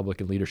if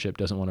Republican leadership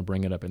doesn't want to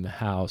bring it up in the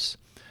House,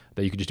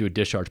 that you could just do a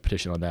discharge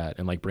petition on that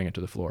and bring it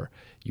to the floor.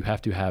 You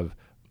have to have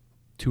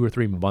 2 or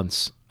 3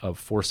 months of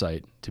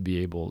foresight to be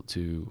able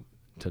to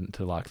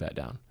lock that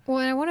down. Well,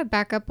 and I want to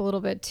back up a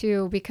little bit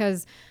too,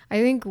 because I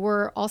think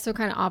we're also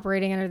kind of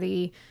operating under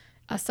the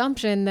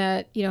assumption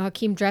that,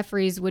 Hakeem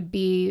Jeffries would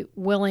be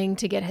willing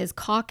to get his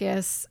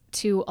caucus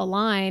to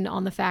align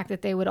on the fact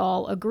that they would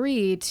all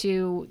agree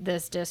to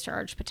this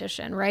discharge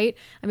petition, right?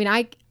 I mean,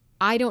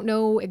 I don't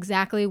know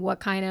exactly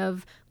what kind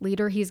of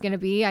leader he's going to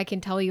be. I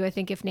can tell you, I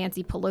think if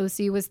Nancy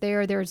Pelosi was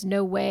there, there's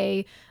no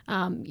way,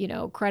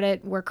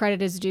 credit where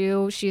credit is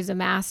due. She's a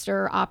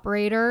master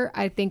operator.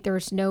 I think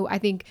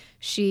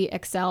she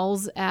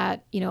excels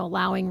at,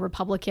 allowing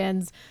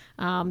Republicans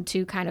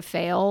to kind of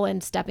fail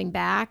and stepping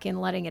back and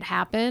letting it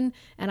happen.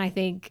 And I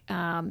think,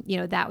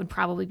 that would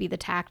probably be the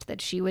tact that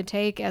she would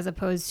take, as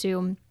opposed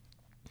to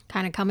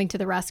kind of coming to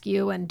the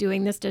rescue and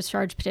doing this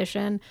discharge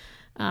petition.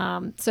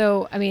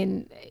 So, I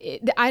mean,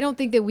 I don't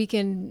think that we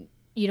can,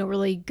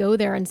 really go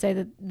there and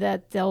say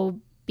that there'll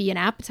be an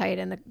appetite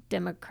in the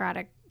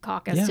Democratic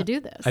caucus to do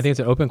this. I think it's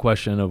an open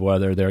question of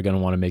whether they're going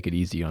to want to make it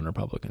easy on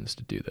Republicans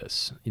to do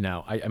this.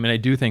 I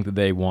do think that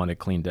they want a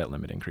clean debt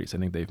limit increase. I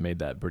think they've made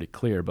that pretty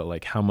clear,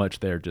 but how much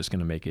they're just going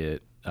to make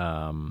it,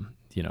 a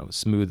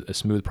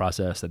smooth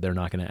process, that they're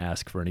not going to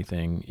ask for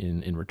anything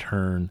in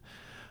return.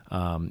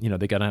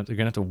 They're gonna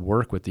have to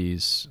work with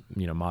these,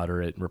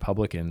 moderate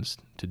Republicans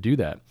to do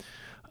that.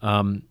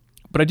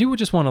 But I do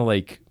just want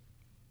to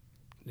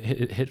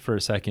hit for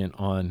a second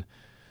on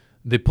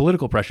the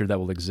political pressure that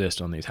will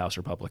exist on these House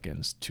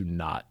Republicans to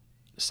not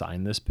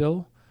sign this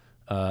bill,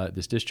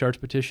 this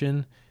discharge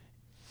petition,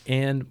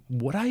 and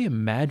what I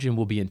imagine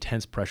will be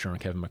intense pressure on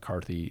Kevin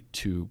McCarthy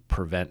to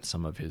prevent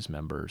some of his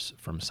members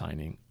from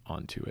signing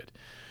onto it.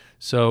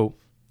 So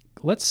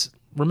let's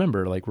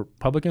remember,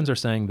 Republicans are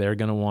saying they're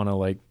going to want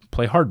to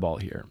play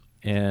hardball here.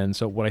 And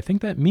so what I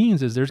think that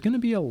means is there's going to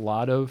be a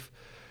lot of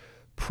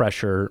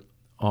pressure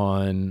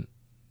on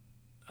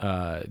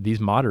these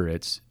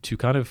moderates to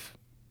kind of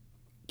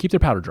keep their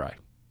powder dry.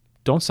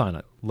 Don't sign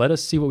it. Let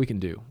us see what we can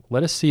do.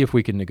 Let us see if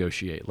we can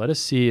negotiate. Let us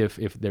see if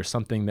there's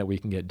something that we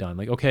can get done.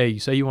 Okay, you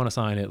say you want to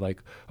sign it,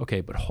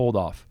 okay, but hold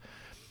off.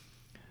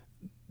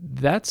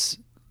 That's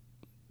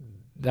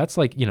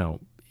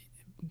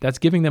that's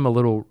giving them a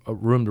little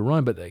room to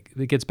run, but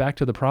it gets back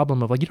to the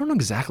problem of like, you don't know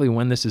exactly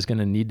when this is going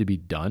to need to be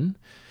done.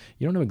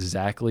 You don't know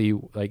exactly,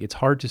 like, it's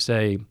hard to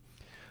say,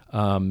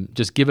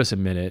 just give us a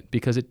minute,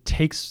 because it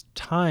takes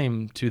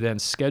time to then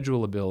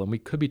schedule a bill. And we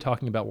could be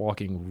talking about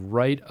walking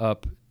right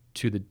up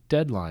to the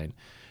deadline.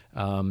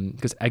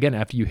 Because again,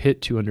 after you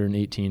hit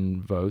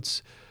 218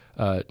 votes,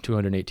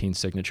 218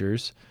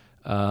 signatures,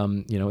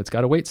 it's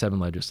got to wait 7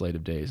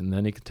 legislative days, and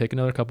then it can take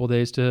another couple of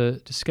days to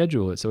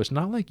schedule it. So it's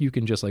not like you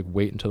can just like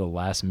wait until the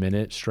last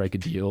minute, strike a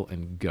deal,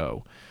 and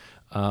go.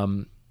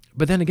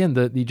 But then again,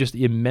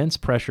 the immense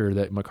pressure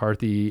that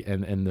McCarthy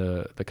and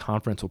the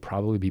conference will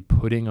probably be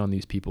putting on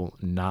these people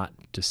not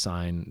to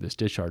sign this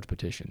discharge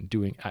petition.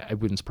 It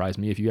wouldn't surprise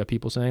me if you have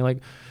people saying like,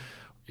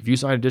 if you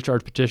sign a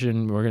discharge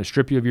petition, we're going to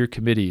strip you of your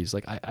committees.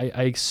 Like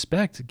I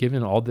expect,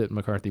 given all that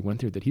McCarthy went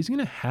through, that he's going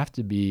to have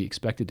to be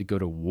expected to go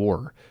to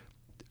war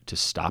to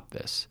stop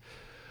this.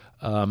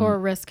 Or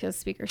risk his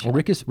speakership. Or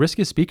risk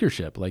his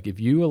speakership. Like if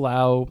you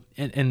allow,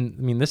 and I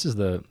mean, this is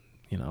the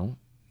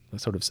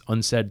sort of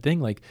unsaid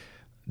thing, like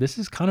this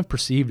is kind of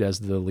perceived as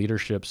the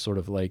leadership's sort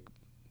of like,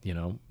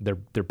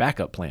 their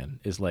backup plan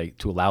is like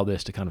to allow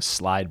this to kind of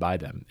slide by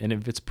them. And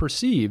if it's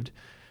perceived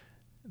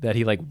that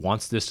he like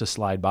wants this to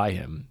slide by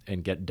him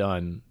and get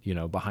done,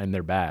 behind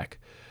their back,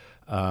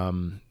 I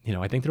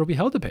think there'll be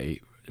hell to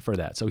pay for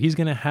that. So he's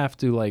going to have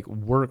to like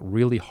work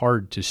really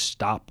hard to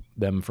stop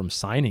them from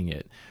signing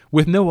it,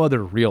 with no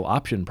other real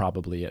option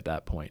probably at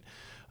that point.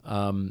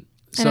 And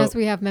as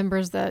we have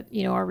members that,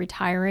 are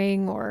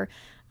retiring, or,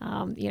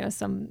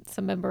 some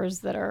members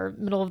that are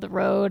middle of the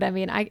road. I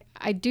mean,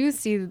 I do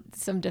see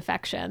some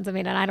defections. I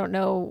mean, and I don't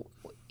know,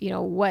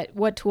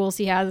 what tools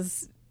he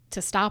has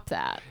to stop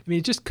that. I mean,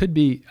 it just could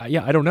be,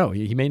 I don't know.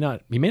 He may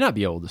not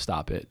be able to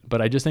stop it,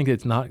 but I just think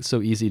it's not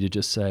so easy to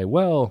just say,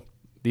 well,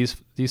 these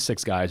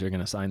 6 guys are going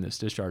to sign this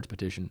discharge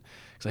petition,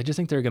 because I just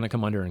think they're going to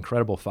come under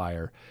incredible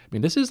fire. I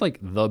mean, this is like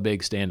the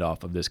big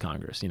standoff of this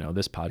Congress.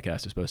 This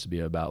podcast is supposed to be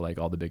about like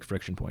all the big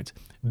friction points.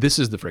 This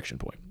is the friction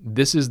point.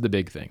 This is the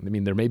big thing. I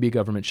mean, there may be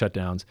government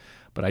shutdowns,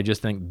 but I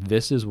just think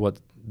this is what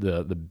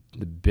the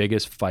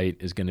biggest fight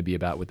is going to be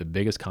about, with the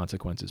biggest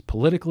consequences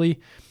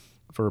politically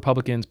for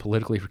Republicans,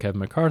 politically for Kevin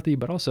McCarthy,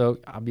 but also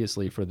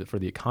obviously for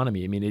the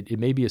economy. I mean, it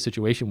may be a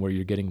situation where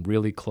you're getting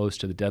really close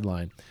to the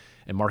deadline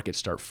and markets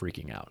start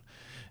freaking out.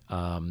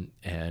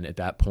 And at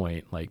that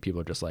point, like, people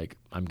are just like,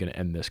 I'm going to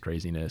end this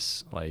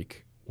craziness.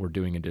 Like, we're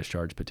doing a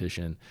discharge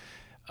petition.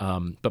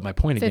 But my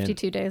point again,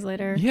 52 days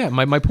later. Yeah.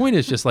 My point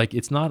is just like,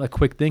 it's not a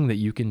quick thing that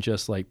you can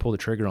just like pull the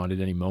trigger on at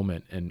any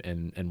moment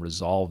and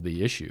resolve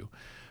the issue.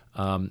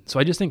 So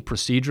I just think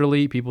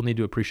procedurally, people need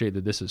to appreciate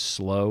that this is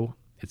slow.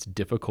 It's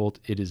difficult.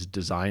 It is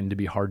designed to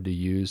be hard to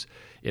use.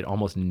 It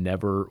almost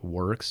never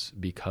works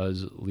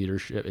because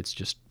leadership, it's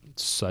just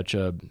such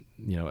a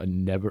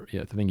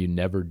the thing you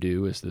never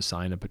do is to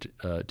sign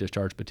a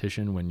discharge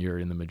petition when you're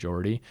in the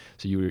majority.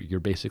 So you're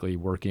basically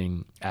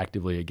working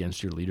actively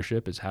against your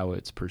leadership is how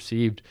it's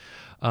perceived.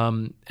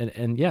 And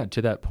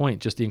to that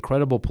point, just the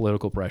incredible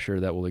political pressure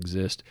that will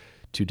exist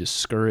to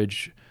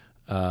discourage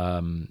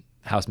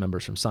House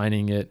members from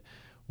signing it,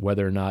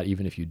 whether or not,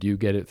 even if you do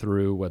get it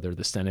through, whether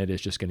the Senate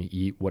is just going to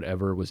eat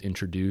whatever was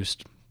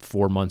introduced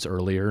 4 months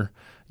earlier.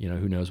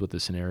 Who knows what the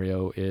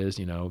scenario is?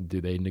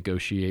 Do they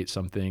negotiate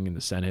something in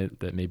the Senate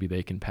that maybe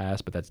they can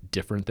pass, but that's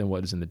different than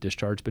what is in the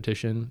discharge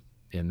petition,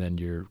 and then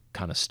you're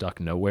kind of stuck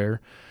nowhere.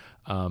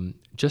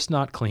 Just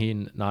not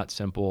clean, not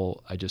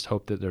simple. I just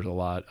hope that there's a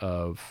lot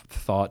of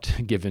thought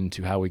given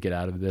to how we get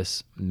out of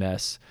this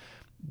mess.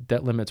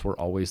 Debt limits were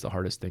always the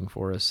hardest thing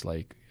for us.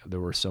 Like, there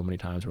were so many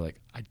times where like,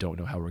 I don't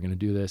know how we're going to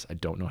do this. I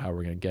don't know how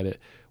we're going to get it.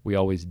 We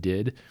always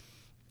did.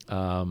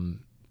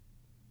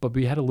 But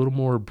we had a little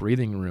more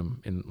breathing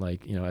room in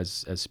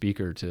as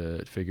speaker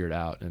to figure it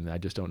out. And I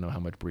just don't know how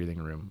much breathing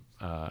room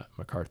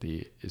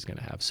McCarthy is going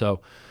to have.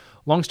 So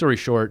long story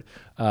short,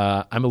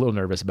 I'm a little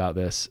nervous about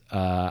this.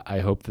 I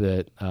hope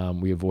that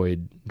we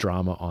avoid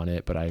drama on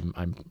it, but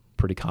I'm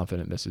pretty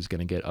confident this is going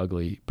to get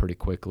ugly pretty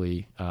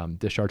quickly.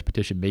 Discharge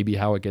petition may be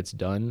how it gets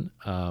done.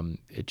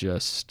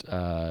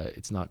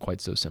 It's not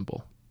quite so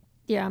simple.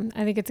 Yeah,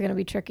 I think it's going to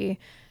be tricky.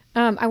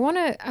 I want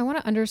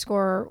to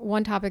underscore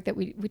one topic that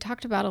we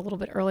talked about a little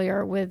bit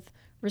earlier with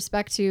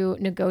respect to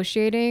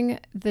negotiating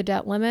the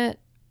debt limit,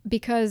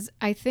 because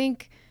I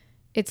think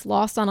it's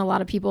lost on a lot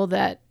of people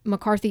that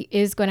McCarthy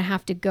is going to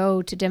have to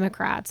go to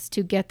Democrats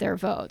to get their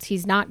votes.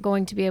 He's not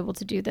going to be able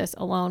to do this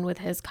alone with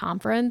his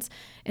conference.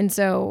 And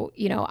so,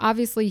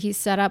 obviously he's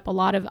set up a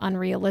lot of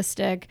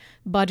unrealistic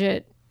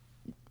budget,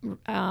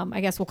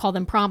 I guess we'll call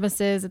them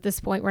promises. At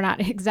this point, we're not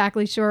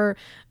exactly sure,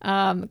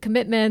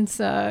 commitments,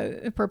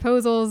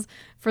 proposals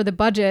for the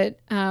budget.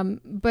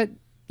 But,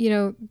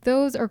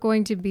 those are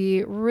going to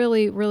be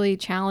really, really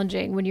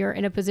challenging when you're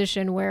in a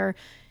position where,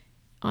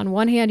 on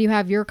one hand, you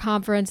have your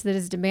conference that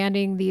is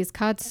demanding these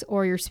cuts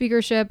or your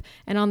speakership,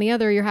 and on the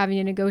other, you're having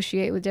to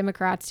negotiate with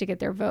Democrats to get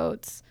their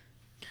votes.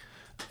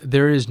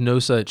 There is no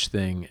such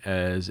thing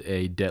as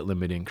a debt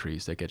limit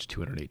increase that gets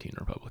 218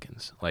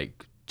 Republicans.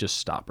 Like, just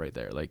stop right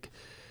there. Like,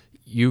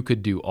 you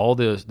could do all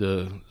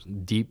the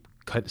deep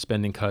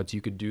spending cuts.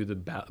 You could do the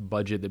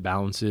budget that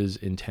balances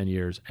in 10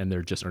 years, and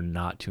there just are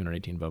not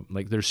 218 votes.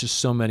 Like, there's just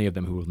so many of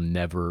them who will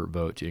never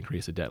vote to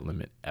increase the debt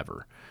limit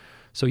ever.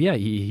 So yeah,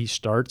 he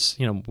starts,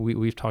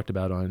 we've talked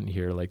about on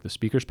here, like the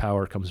speaker's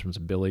power comes from his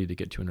ability to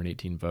get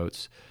 218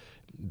 votes.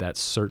 That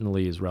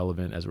certainly is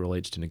relevant as it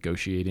relates to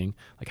negotiating.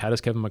 Like, how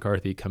does Kevin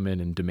McCarthy come in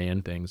and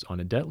demand things on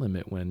a debt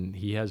limit when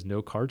he has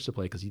no cards to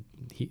play, because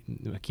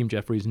Hakeem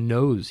Jeffries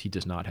knows he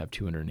does not have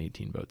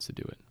 218 votes to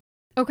do it.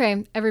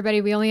 Okay, everybody,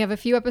 we only have a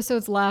few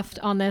episodes left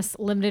on this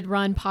limited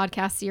run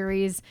podcast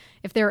series.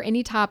 If there are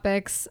any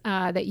topics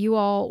that you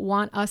all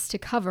want us to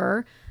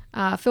cover,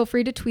 feel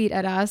free to tweet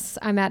at us.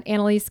 I'm at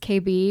Annalyse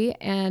KB,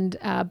 and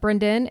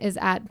Brendan is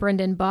at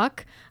Brendan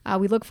Buck.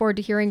 We look forward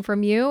to hearing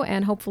from you,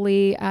 and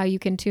hopefully you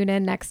can tune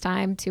in next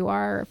time to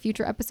our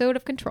future episode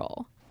of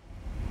Control.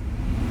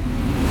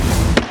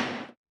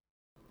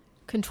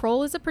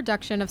 Control is a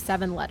production of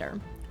 7 Letter,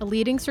 a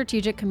leading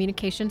strategic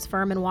communications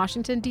firm in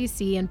Washington,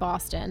 D.C. and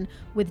Boston,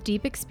 with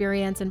deep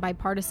experience in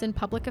bipartisan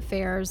public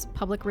affairs,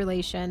 public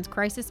relations,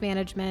 crisis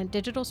management,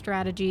 digital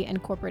strategy,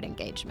 and corporate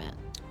engagement.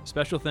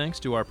 Special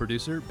thanks to our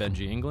producer,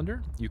 Benji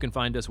Englander. You can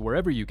find us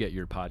wherever you get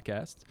your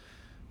podcasts.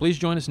 Please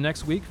join us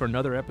next week for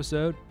another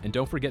episode, and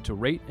don't forget to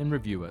rate and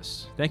review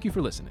us. Thank you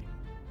for listening.